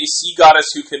am a sea goddess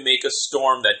who can make a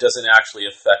storm that doesn't actually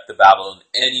affect the battle in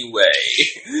any way.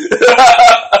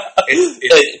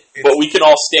 But we can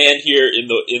all stand here in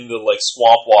the like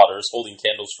swamp waters holding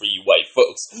candles for you white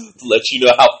folks to let you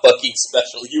know how fucking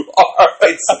special you are.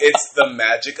 It's the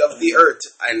magic of the earth,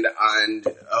 and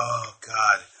oh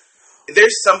god,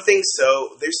 there's something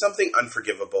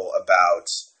unforgivable about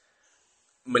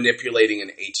manipulating an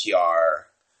ATR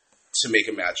to make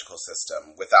a magical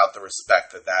system without the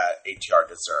respect that ATR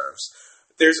deserves.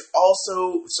 There's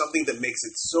also something that makes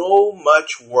it so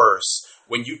much worse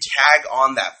when you tag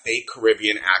on that fake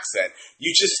Caribbean accent.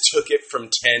 You just took it from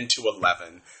 10 to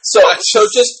 11. So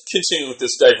just continuing with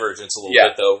this divergence a little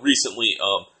bit, though. Recently,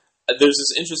 there's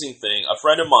this interesting thing. A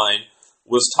friend of mine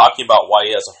was talking about why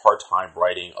he has a hard time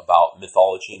writing about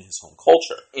mythology in his home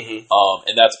culture. Mm-hmm.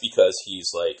 And that's because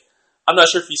he's like, I'm not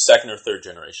sure if he's second or third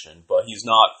generation, but he's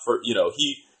not,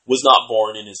 he was not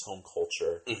born in his home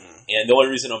culture. Mm-hmm. And the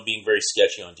only reason I'm being very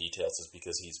sketchy on details is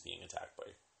because he's being attacked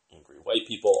by angry white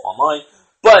people online.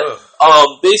 But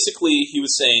basically, he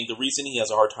was saying the reason he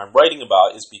has a hard time writing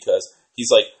about is because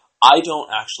he's like, I don't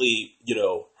actually,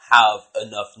 have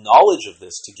enough knowledge of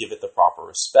this to give it the proper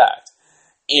respect.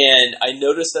 And I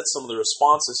noticed that some of the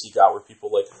responses he got were people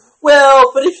like,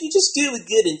 well, but if you just do with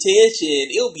good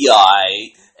intention, it'll be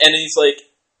alright. And he's like,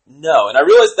 no. And I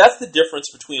realized that's the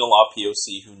difference between a lot of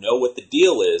POC who know what the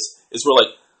deal is we're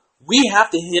like, we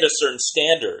have to hit a certain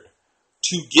standard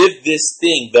to give this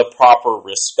thing the proper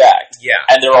respect. Yeah.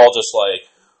 And they're all just like,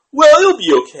 well, it'll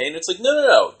be okay. And it's like,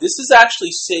 no. This is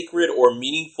actually sacred or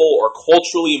meaningful or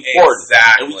culturally important.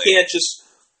 Exactly. And we can't just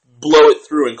blow it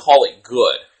through and call it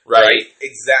good. Right?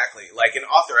 Exactly. Like an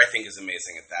author I think is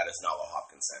amazing at that is Nala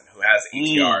Hopkinson, who has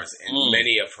ATRs in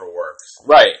many of her works.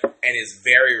 Right. And is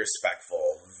very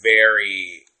respectful,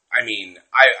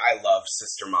 I love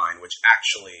Sister Mine, which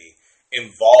actually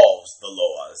involves the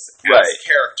Loas as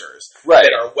characters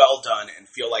that are well done and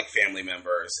feel like family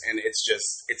members, and it's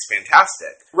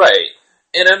fantastic. Right.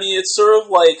 And I mean, it's sort of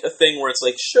like a thing where it's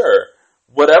like, sure,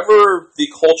 whatever the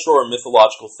cultural or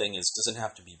mythological thing is doesn't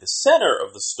have to be the center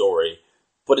of the story,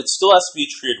 but it still has to be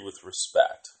treated with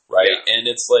respect, right? Yeah. And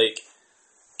it's like,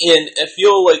 and I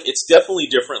feel like it's definitely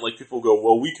different. Like, people go,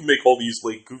 well, we can make all these,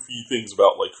 like, goofy things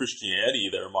about, like, Christianity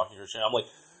that are mocking Christianity. I'm like,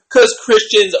 because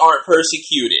Christians aren't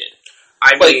persecuted.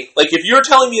 Like, if you were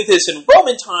telling me this in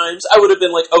Roman times, I would have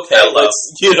been like, okay, let's,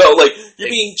 you're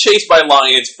being chased by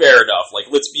lions, fair enough.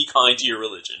 Like, let's be kind to your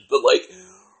religion. But, like,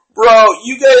 bro,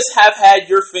 you guys have had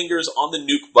your fingers on the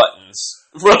nuke buttons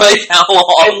for, like, how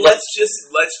long? And let's just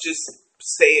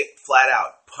say it flat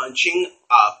out. Punching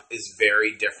up is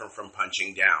very different from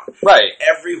punching down. Right.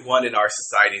 Everyone in our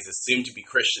society is assumed to be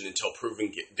Christian until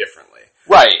proven differently.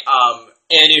 Right.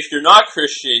 And if you're not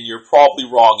Christian, you're probably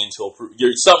wrong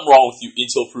there's something wrong with you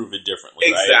until proven differently.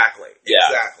 Exactly. Right? Yeah.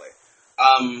 Exactly.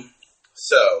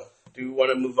 So, do we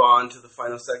want to move on to the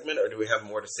final segment, or do we have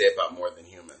more to say about More Than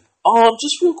Human?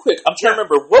 Just real quick, I'm trying to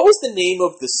remember, what was the name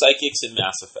of the psychics in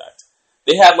Mass Effect?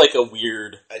 They had like a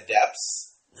weird... Adepts?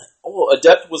 Oh,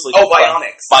 Adept was like... Oh,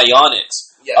 Bionics.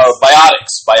 Bionics. Yes.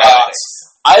 Biotics.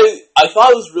 I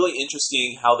thought it was really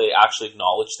interesting how they actually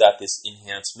acknowledged that this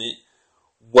enhancement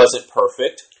wasn't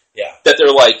perfect. Yeah. That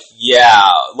they're like,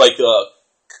 like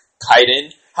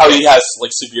Kaiden, how he has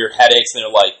like severe headaches, and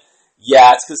they're like,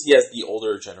 yeah, it's because he has the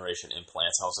older generation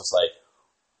implants. And I was just like,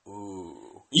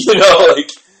 ooh,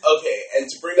 like. Okay, and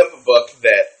to bring up a book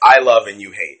that I love and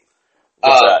you hate,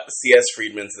 C.S.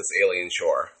 Friedman's This Alien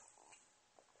Shore.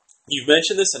 You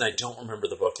mentioned this, and I don't remember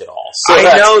the book at all. So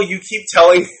I know, you keep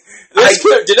telling...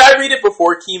 Did I read it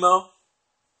before chemo?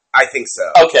 I think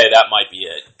so. Okay, that might be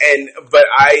it. But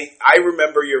I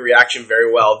remember your reaction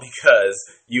very well because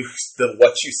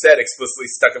what you said explicitly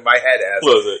stuck in my head as,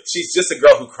 what was it? She's just a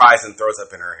girl who cries and throws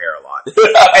up in her hair a lot.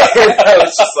 And I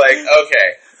was just like,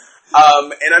 okay.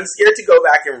 And I'm scared to go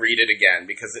back and read it again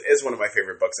because it is one of my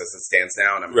favorite books as it stands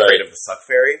now, and I'm afraid of the Suck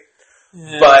Fairy.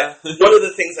 Yeah. But one of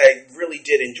the things I really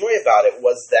did enjoy about it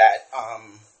was that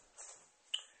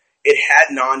it had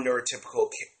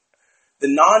the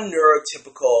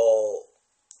non-neurotypical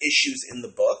issues in the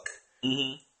book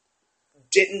it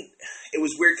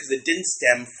was weird because it didn't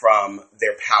stem from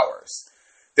their powers.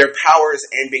 Their powers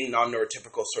and being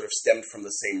non-neurotypical sort of stemmed from the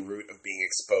same root of being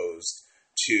exposed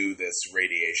to this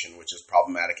radiation, which is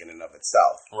problematic in and of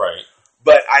itself. Right.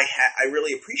 But I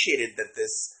really appreciated that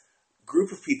this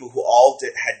group of people who all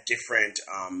had different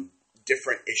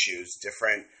issues,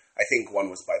 I think one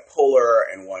was bipolar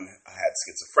and one had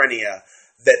schizophrenia,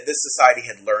 that this society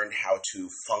had learned how to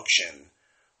function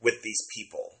with these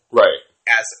people. Right.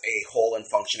 As a whole and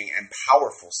functioning and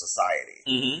powerful society.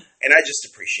 Mm-hmm. And I just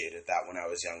appreciated that when I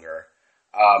was younger.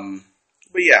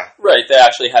 But yeah. Right, they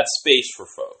actually had space for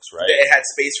folks, right? They had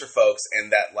space for folks,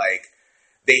 and that, like,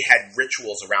 they had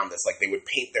rituals around this. Like, they would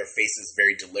paint their faces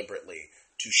very deliberately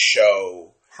to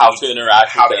show how to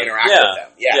interact with them.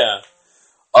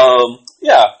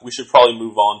 Yeah, we should probably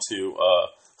move on to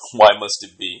Why Must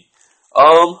It Be?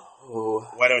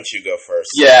 Why don't you go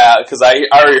first? Yeah, because I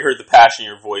already heard the passion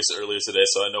in your voice earlier today,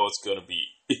 so I know it's going to be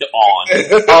on.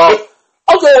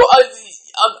 I'll go.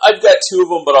 I've got two of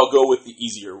them, but I'll go with the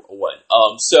easier one.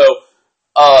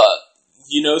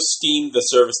 Steam, the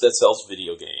service that sells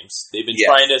video games, they've been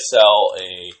trying to sell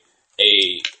a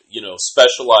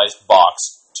specialized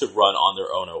box to run on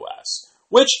their own OS,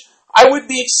 which I would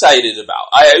be excited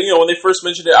about. When they first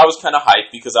mentioned it, I was kind of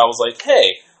hyped because I was like,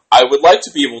 hey, I would like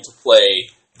to be able to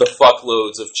play the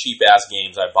fuckloads of cheap-ass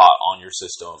games I bought on your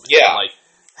system. Yeah. And,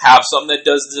 have something that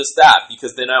does just that,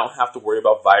 because then I don't have to worry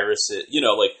about viruses.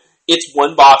 It's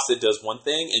one box that does one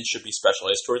thing and should be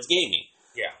specialized towards gaming.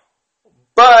 Yeah.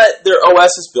 But their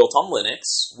OS is built on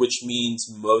Linux, which means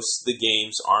most of the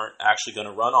games aren't actually going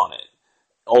to run on it.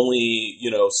 Only,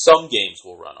 some games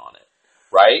will run on it.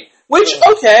 Right? Which,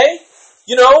 okay,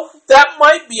 that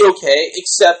might be okay,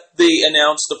 except they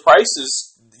announced the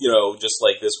prices, just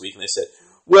like this week, and they said,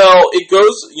 well, it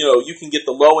goes, you can get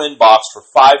the low-end box for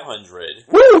 $500.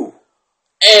 Woo!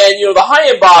 And, the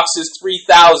high-end box is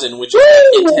 $3,000, which is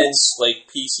intense,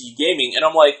 PC gaming. And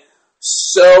I'm like,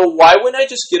 so why wouldn't I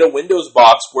just get a Windows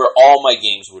box where all my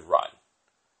games would run?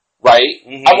 Right?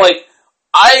 Mm-hmm. I'm like,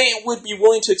 I would be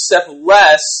willing to accept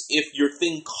less if your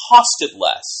thing costed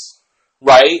less.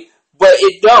 Right? But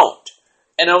it don't.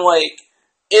 And I'm like,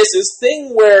 it's this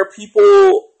thing where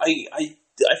people, I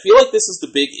feel like this is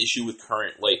the big issue with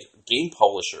current, game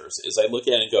publishers, is I look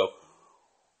at it and go,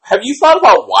 have you thought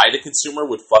about why the consumer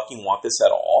would fucking want this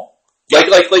at all? That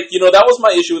was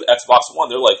my issue with Xbox One.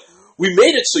 They're like, we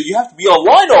made it so you have to be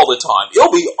online all the time.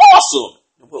 It'll be awesome.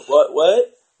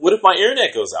 What? What if my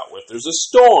internet goes out? What if there's a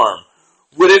storm?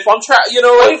 What if I'm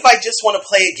what if I just want to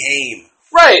play a game?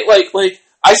 Right,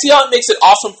 I see how it makes it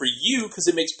awesome for you, because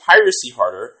it makes piracy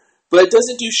harder, but it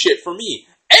doesn't do shit for me.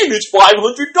 And it's $500.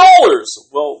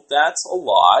 Well, that's a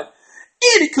lot.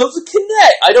 And it comes with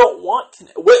Kinect. I don't want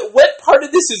Kinect. What part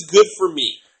of this is good for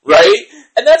me, right?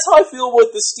 And that's how I feel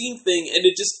with the Steam thing, and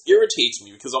it just irritates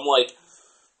me, because I'm like,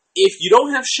 if you don't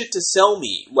have shit to sell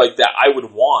me like that I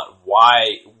would want,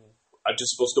 why? I'm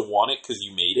just supposed to want it because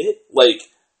you made it?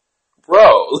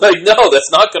 Bro, no, that's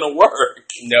not going to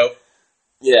work. Nope.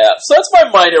 Yeah, so that's my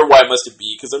minor why must it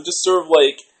be, because I'm just sort of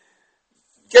like,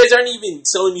 you guys aren't even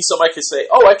telling me something I could say,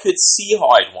 I could see how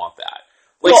I'd want that.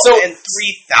 And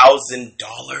 $3,000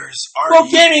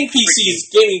 gaming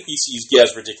PCs get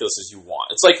as ridiculous as you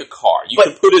want. It's like a car. You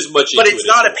can put as much into it. But it's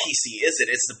not a PC, is it?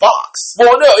 It's the box.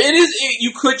 Well, no, it is.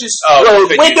 You could just throw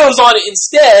Windows on it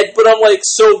instead, but I'm like,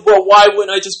 why wouldn't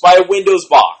I just buy a Windows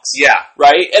box? Yeah.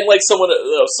 Right? And someone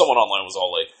online was all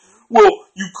like, well,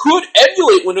 you could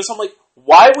emulate Windows. I'm like,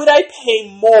 why would I pay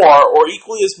more or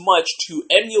equally as much to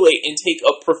emulate and take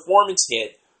a performance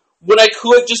hit when I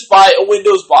could just buy a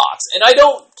Windows box? And I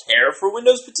don't care for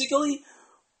Windows particularly,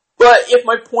 But if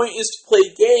my point is to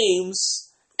play games,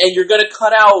 and you're going to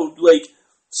cut out,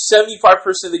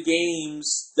 75% of the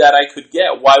games that I could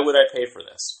get, why would I pay for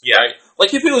this? Yeah. Right?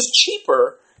 Like, if it was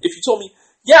cheaper, if you told me,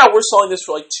 yeah, we're selling this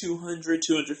for $200,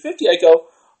 $250, I go,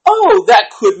 oh,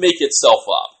 that could make itself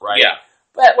up, right? Yeah.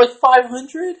 But at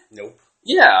 $500? Nope.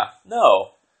 Yeah,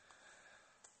 no.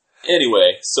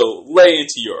 Anyway, so lay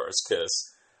into yours, because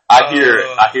I hear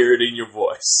it in your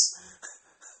voice.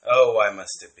 Oh, why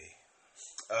must it be?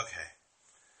 Okay.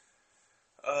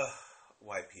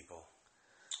 White people.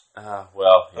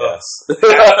 Well, yes.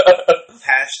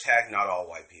 Hashtag not all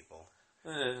white people.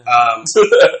 Although,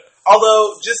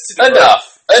 just to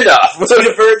enough. To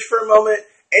diverge for a moment,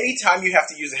 anytime you have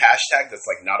to use a hashtag that's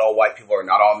not all white people or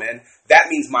not all men, that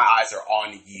means my eyes are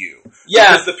on you.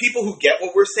 Yeah. Because the people who get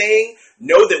what we're saying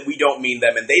know that we don't mean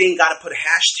them, and they ain't got to put a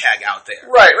hashtag out there.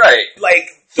 Right.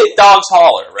 Hit dogs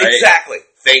holler, right? Exactly.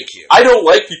 Thank you. I don't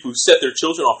like people who set their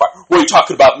children on fire. What are you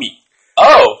talking about me?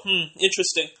 Oh,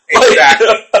 interesting. Exactly.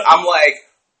 I'm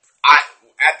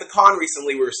at the con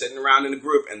recently, we were sitting around in a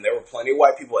group, and there were plenty of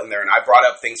white people in there, and I brought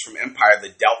up things from Empire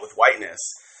that dealt with whiteness,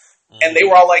 and they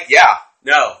were all like, yeah,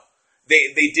 no.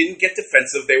 They didn't get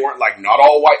defensive. They weren't like, not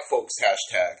all white folks,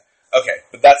 hashtag. Okay,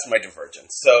 but that's my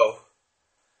divergence. So,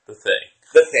 The thing.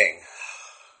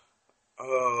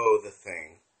 Oh, the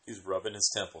thing. He's rubbing his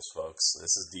temples, folks.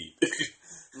 This is deep.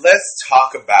 Let's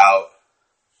talk about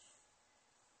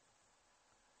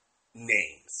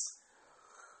names.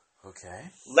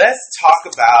 Okay. Let's talk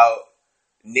about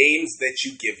names that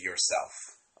you give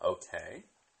yourself. Okay.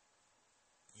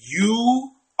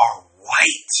 You are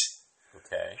white.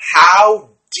 Okay. How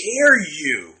dare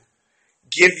you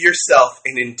give yourself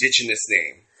an indigenous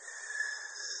name?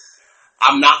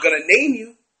 I'm not going to name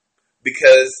you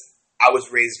because I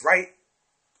was raised right.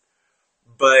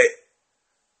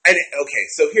 Okay,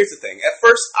 so here's the thing. At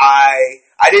first, I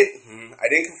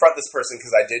didn't confront this person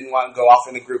because I didn't want to go off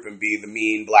in a group and be the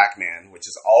mean black man, which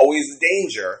is always a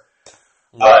danger.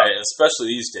 Right, especially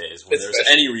these days when there's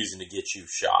any reason to get you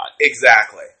shot.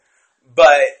 Exactly.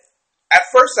 But at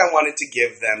first, I wanted to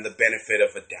give them the benefit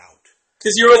of a doubt.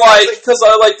 Because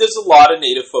there's a lot of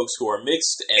Native folks who are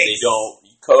mixed and they don't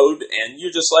code, and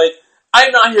you're just like,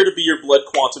 I'm not here to be your blood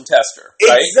quantum tester.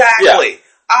 Right? Exactly. Yeah.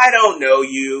 I don't know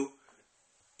you.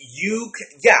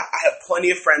 I have plenty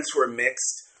of friends who are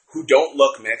mixed, who don't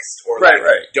look mixed, or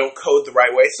don't code the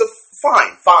right way. So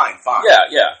fine.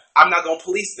 Yeah. I'm not going to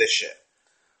police this shit.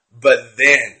 But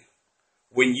then,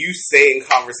 when you say in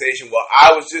conversation, well,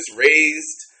 I was just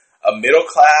raised a middle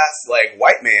class,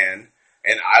 white man,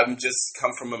 and I'm just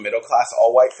come from a middle class,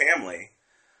 all white family.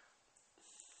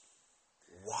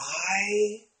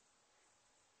 Why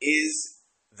is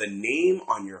the name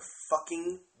on your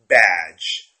fucking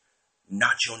badge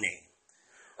not your name?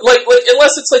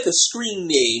 Unless it's a screen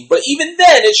name, but even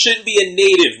then it shouldn't be a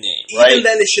native name, right? Even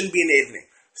then it shouldn't be a native name.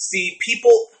 See,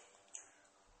 people.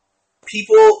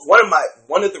 One of my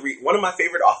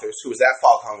favorite authors, who was at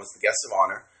FalCon, was the guest of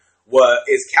honor,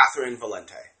 is Catherine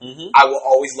Valente. Mm-hmm. I will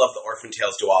always love the Orphan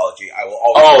Tales duology. I will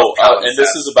always love and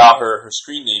this is about her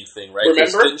screen name thing, right?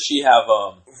 Remember? Didn't she have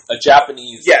a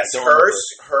Japanese... Yes, her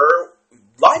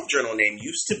live journal name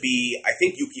used to be, I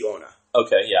think, Yuki Onna.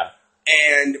 Okay, yeah.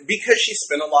 And because she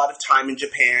spent a lot of time in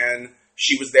Japan,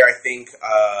 she was there, I think,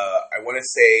 I want to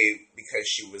say because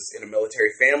she was in a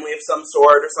military family of some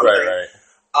sort or something. Right.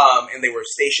 And they were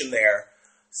stationed there.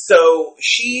 So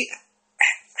she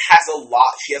has a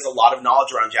lot of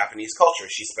knowledge around Japanese culture.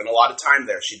 She spent a lot of time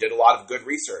there. She did a lot of good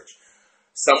research.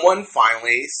 Someone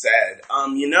finally said,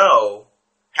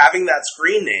 having that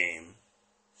screen name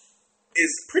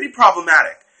is pretty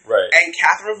problematic. Right. And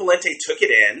Catherine Valente took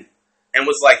it in and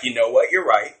was like, you know what, you're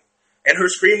right. And her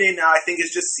screen name now, I think,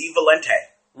 is just C. Valente.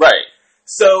 Right.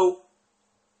 So,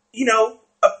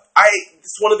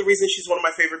 it's one of the reasons she's one of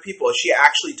my favorite people. She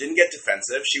actually didn't get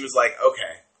defensive. She was like,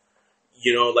 okay,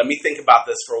 let me think about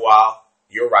this for a while.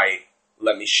 You're right.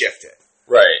 Let me shift it.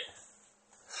 Right.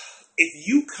 If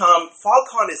you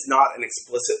FalCon is not an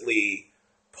explicitly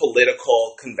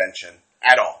political convention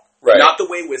at all. Right. Not the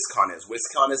way WisCon is.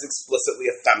 WisCon is explicitly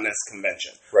a feminist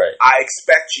convention. Right. I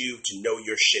expect you to know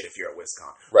your shit if you're at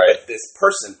WisCon. Right. But this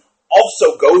person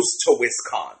also goes to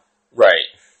WisCon. Right.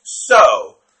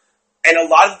 So,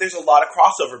 there's a lot of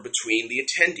crossover between the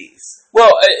attendees.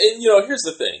 Well, and here's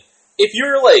the thing. If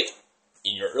you're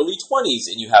in your early 20s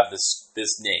and you have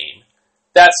this name,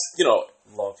 that's, a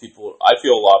lot of people, I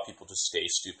feel a lot of people just stay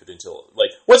stupid until,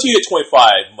 once you hit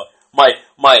 25, my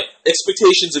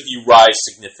expectations of you rise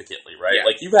significantly, right?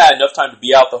 Yeah. You've had enough time to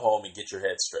be out the home and get your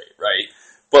head straight, right?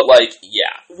 But,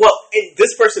 yeah. Well,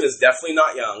 this person is definitely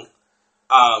not young.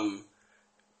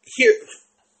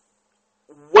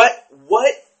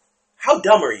 how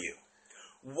dumb are you?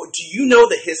 Do you know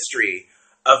the history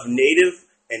of Native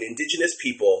and Indigenous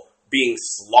people being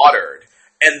slaughtered,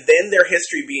 and then their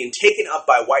history being taken up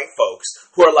by white folks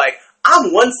who are like,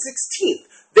 I'm 1/16th.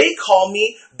 They call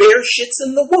me bear shits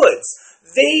in the woods.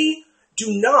 They do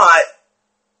not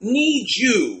need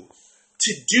you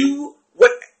to do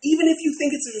what, even if you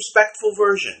think it's a respectful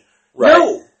version. Right.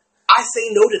 No. I say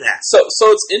no to that.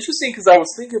 So it's interesting because I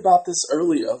was thinking about this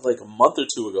earlier, like a month or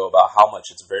two ago, about how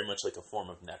much it's very much like a form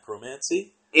of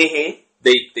necromancy. Mm-hmm.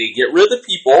 They get rid of the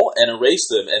people and erase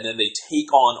them, and then they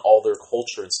take on all their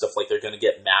culture and stuff, like they're going to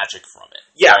get magic from it.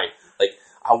 Yeah. Right? Like,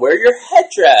 I'll wear your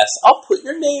headdress, I'll put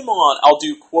your name on, I'll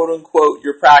do quote-unquote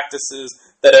your practices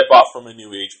that I bought from a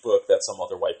New Age book that some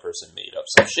other white person made up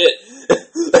some shit.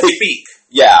 Speak.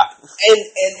 Yeah.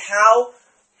 And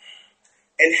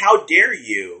how dare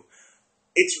you?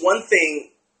 It's one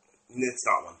thing, it's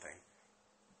not one thing.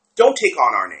 Don't take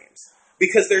on our names.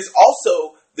 Because there's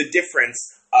also the difference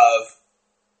of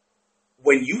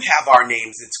when you have our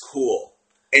names, it's cool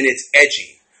and it's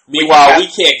edgy. Meanwhile, we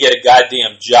can't get a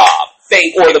goddamn job.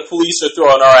 Or the police are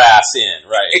throwing our ass in,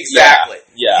 right? Exactly.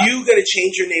 Yeah. You're going to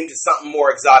change your name to something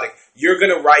more exotic. You're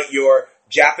going to write your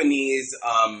Japanese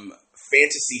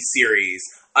fantasy series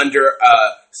under a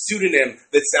pseudonym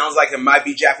that sounds like it might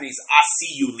be Japanese. I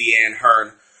see you, Leanne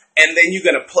Hearn. And then you're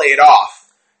going to play it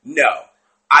off. No,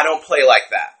 I don't play like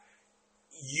that.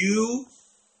 You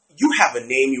have a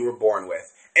name you were born with.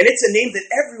 And it's a name that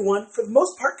everyone, for the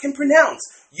most part, can pronounce.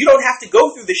 You don't have to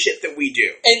go through the shit that we do.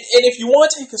 And if you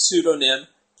want to take a pseudonym,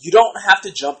 you don't have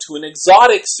to jump to an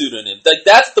exotic pseudonym. Like,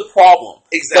 that's the problem.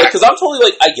 Exactly. Because I'm totally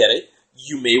like, I get it.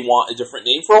 You may want a different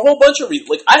name for a whole bunch of reasons.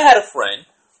 Like, I had a friend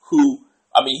who,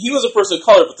 I mean, he was a person of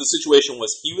color, but the situation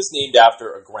was he was named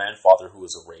after a grandfather who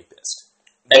was a rapist.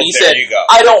 And he said,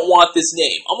 I don't want this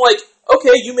name. I'm like,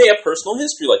 okay, you may have personal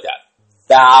history like that.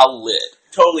 Valid.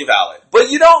 Totally valid. But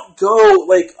you don't go,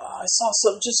 like, I saw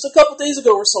some just a couple days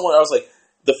ago where someone, I was like,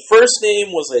 the first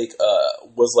name was like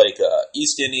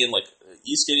East Indian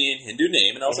Hindu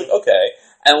name, and I was like, okay.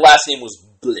 And the last name was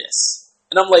Bliss.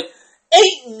 And I'm like,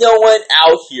 ain't no one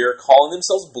out here calling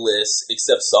themselves Bliss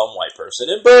except some white person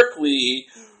in Berkeley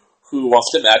who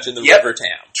wants to imagine the River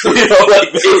Tam. You know,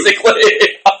 like, basically.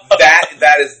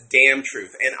 That is damn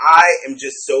truth. And I am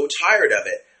just so tired of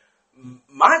it.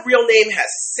 My real name has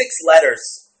 6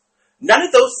 letters. None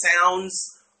of those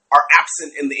sounds are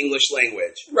absent in the English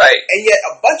language. Right. And yet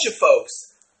a bunch of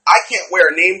folks, I can't wear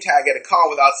a name tag at a con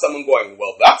without someone going,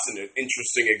 well, that's an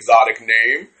interesting exotic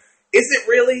name. Is it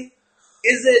really?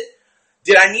 Is it?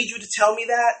 Did I need you to tell me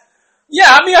that?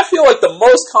 Yeah, I mean, I feel like the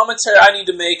most commentary I need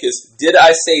to make is, did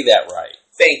I say that right?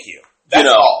 Thank you. That's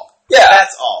all. Yeah.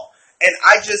 That's all. And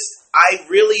I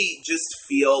really just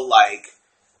feel like,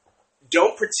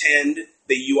 don't pretend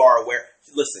that you are aware.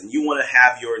 Listen, you want to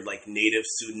have your like native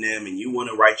pseudonym and you want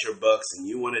to write your books and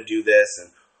you want to do this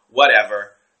and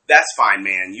whatever. That's fine,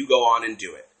 man. You go on and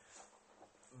do it.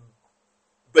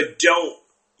 But don't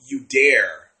you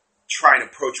dare try and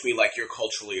approach me like you're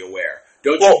culturally aware.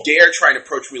 Don't you dare try and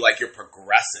approach me like you're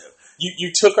progressive.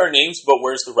 You took our names, but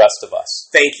where's the rest of us?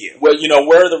 Thank you. Well,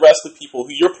 where are the rest of the people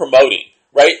who you're promoting?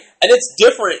 Right? And it's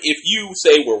different if you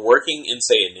say we're working in,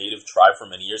 say, a native tribe for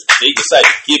many years. They decide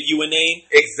to give you a name.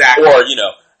 Exactly. Or,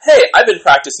 hey, I've been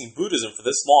practicing Buddhism for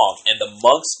this long, and the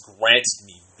monks granted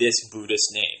me this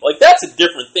Buddhist name. Like, that's a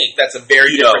different thing. That's a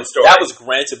very different story. That was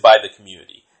granted by the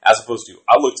community, as opposed to,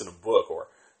 I looked in a book, or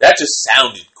that just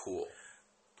sounded cool.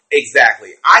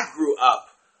 Exactly.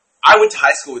 I went to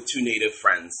high school with 2 native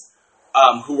friends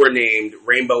who were named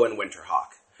Rainbow and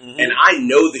Winterhawk. Mm-hmm. And I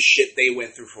know the shit they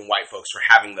went through from white folks for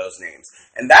having those names.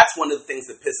 And that's one of the things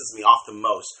that pisses me off the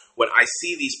most when I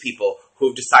see these people who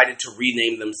have decided to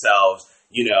rename themselves,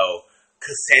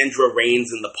 Cassandra Reigns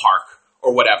in the Park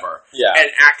or whatever. Yeah. And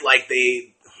act like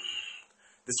they...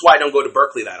 This is why I don't go to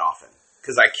Berkeley that often.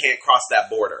 Because I can't cross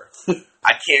that border.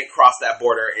 I can't cross that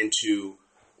border into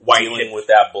white... Dealing with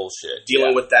that bullshit.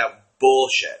 Dealing with that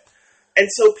bullshit. And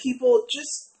so people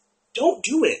just don't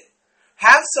do it.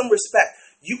 Have some respect.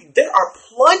 There are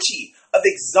plenty of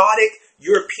exotic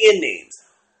European names.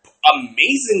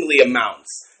 Amazingly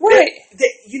amounts. Right.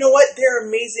 You know what? There are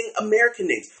amazing American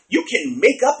names. You can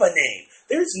make up a name.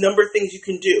 There's a number of things you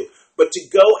can do. But to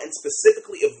go and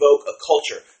specifically evoke a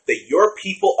culture that your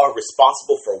people are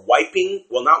responsible for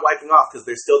not wiping off because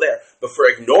they're still there, but for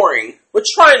ignoring. We're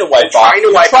trying to wipe off.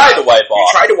 You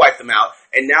try to wipe them out.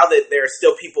 And now that there are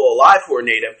still people alive who are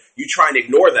native, you try and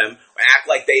ignore them, act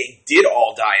like they did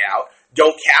all die out.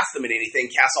 Don't cast them in anything.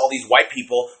 Cast all these white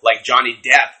people like Johnny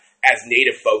Depp as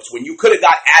native folks when you could have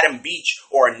got Adam Beach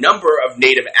or a number of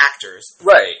native actors.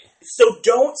 Right. So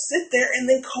don't sit there and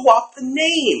then co-opt the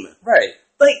name. Right.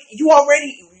 Like,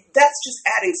 that's just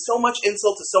adding so much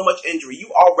insult to so much injury.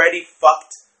 You already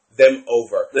fucked them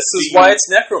over. This is why it's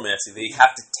necromancy. They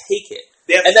have to take it.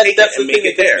 They have to take it and make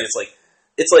it theirs.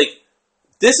 It's like,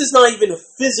 this is not even a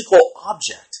physical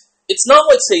object. It's not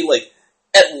like, say, like,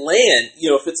 at land,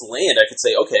 if it's land, I could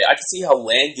say, okay, I can see how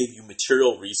land gave you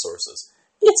material resources.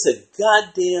 It's a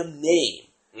goddamn name.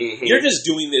 Mm-hmm. You're just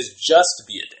doing this just to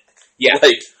be a dick. Yeah.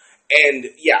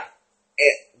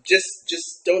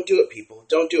 Just don't do it, people.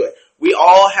 Don't do it. We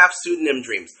all have pseudonym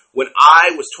dreams. When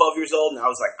I was 12 years old and I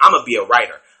was like, I'm going to be a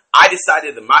writer, I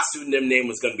decided that my pseudonym name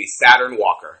was going to be Saturn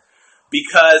Walker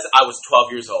because I was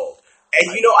 12 years old.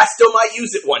 And, I still might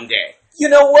use it one day. You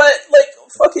know what? Like,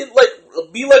 fucking,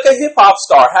 be like a hip-hop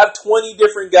star. Have 20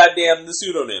 different goddamn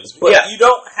pseudonyms. But you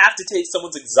don't have to take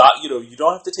someone's you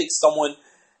don't have to take someone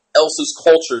else's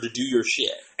culture to do your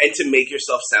shit. And to make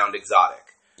yourself sound exotic.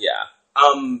 Yeah.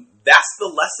 That's the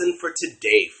lesson for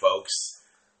today, folks.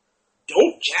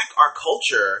 Don't jack our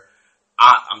culture.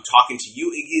 I'm talking to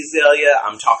you, Iggy Azalea.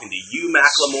 I'm talking to you,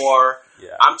 Macklemore.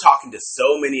 Yeah. I'm talking to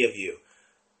so many of you.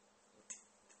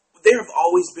 There have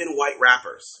always been white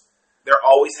rappers. There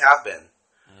always have been.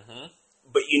 Mm-hmm.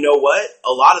 But you know what?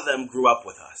 A lot of them grew up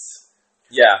with us.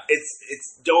 Yeah.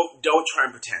 It's don't try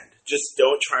and pretend. Just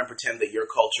don't try and pretend that your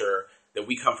culture, that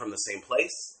we come from the same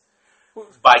place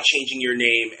by changing your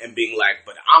name and being like,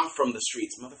 but I'm from the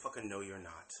streets. Motherfucker, no, you're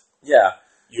not. Yeah.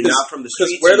 You're not from the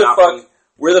streets. Where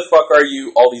the fuck are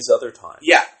you all these other times?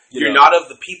 Yeah. You're not of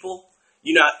the people.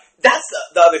 That's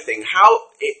the other thing.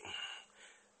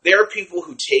 There are people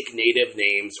who take native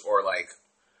names or like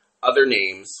other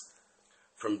names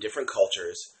from different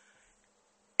cultures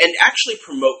and actually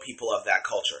promote people of that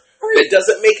culture. Right. That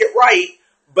doesn't make it right,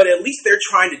 but at least they're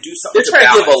trying to do something. They're trying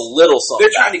to give a little something. They're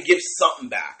trying to give something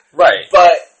back. Right.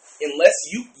 But unless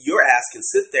your ass can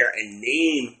sit there and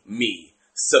name me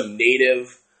some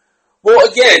native. Well,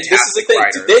 again, this is the thing.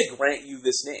 Writers. Did they grant you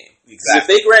this name? Exactly. If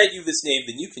they grant you this name,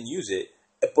 then you can use it.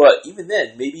 But even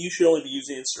then, maybe you should only be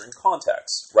using it in certain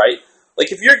contexts, right?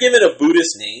 Like, if you're given a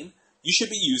Buddhist name, you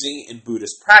should be using it in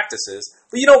Buddhist practices,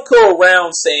 but you don't go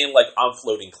around saying, like, I'm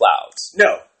floating clouds.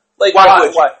 No. Like, why?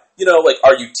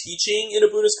 Are you teaching in a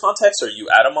Buddhist context? Are you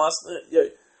at a mosque?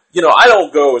 I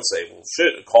don't go and say, well,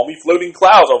 shit, call me floating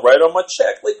clouds, I'll write on my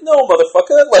check. Like, no,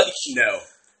 motherfucker. Like,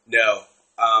 No.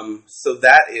 So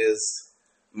that is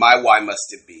my why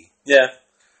must it be. Yeah.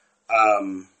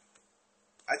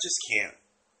 I just can't.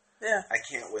 Yeah. I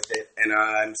can't with it. And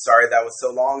I'm sorry that was so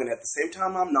long. And at the same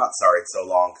time, I'm not sorry it's so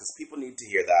long because people need to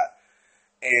hear that.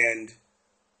 And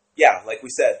yeah, like we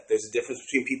said, there's a difference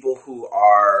between people who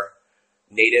are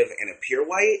native and appear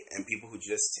white and people who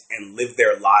just live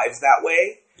their lives that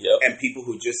way. Yep. And people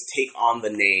who just take on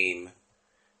the name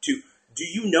to. Do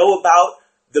you know about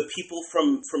the people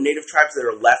from native tribes that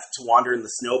are left to wander in the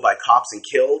snow by cops and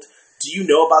killed? Do you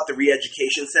know about the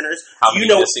re-education centers? How many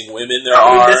missing women there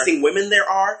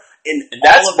are? And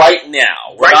that's right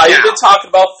now. We're not even talking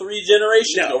about 3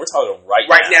 generations. No, we're talking right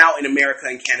now. Right now in America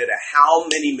and Canada, how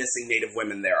many missing Native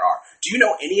women there are. Do you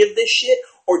know any of this shit?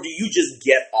 Or do you just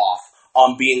get off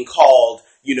on being called,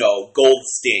 Gold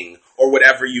Sting or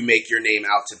whatever you make your name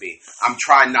out to be? I'm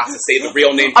trying not to say the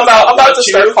real name. I'm about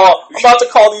to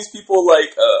call these people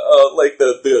like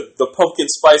the pumpkin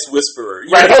spice whisperer.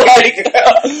 Right.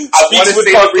 I want to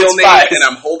say the real name and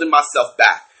I'm holding myself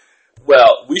back.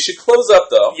 Well, we should close up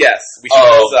though. Yes, we should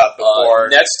close up before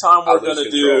next time we're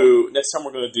gonna do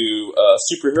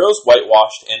superheroes,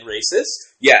 whitewashed and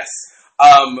racist. Yes.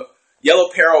 Yellow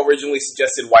Peril originally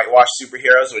suggested whitewashed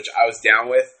superheroes, which I was down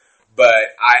with,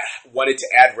 but I wanted to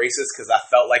add racist because I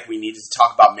felt like we needed to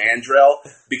talk about Mandrill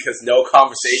because no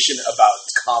conversation about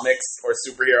comics or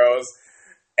superheroes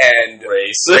and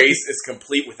race is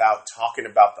complete without talking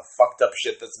about the fucked up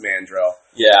shit that's Mandrill.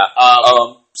 Yeah.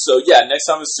 So yeah, next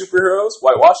time is superheroes,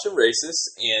 whitewashed and racist,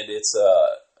 and it's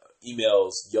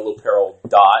emails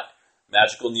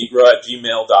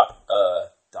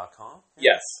yellowperil.magicalnegro@gmail.com.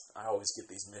 Yes. I always get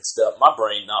these mixed up. My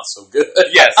brain not so good.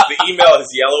 Yes, the email is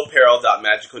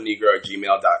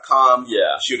yellowperil.magicalnegro@gmail.com.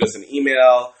 Yeah. Shoot us an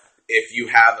email if you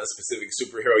have a specific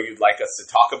superhero you'd like us to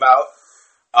talk about.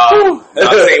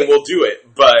 Not saying we'll do it,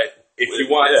 but if you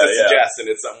want to suggest and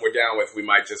it's something we're down with, we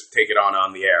might just take it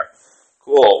on the air.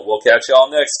 Cool. We'll catch y'all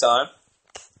next time.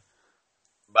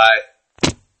 Bye.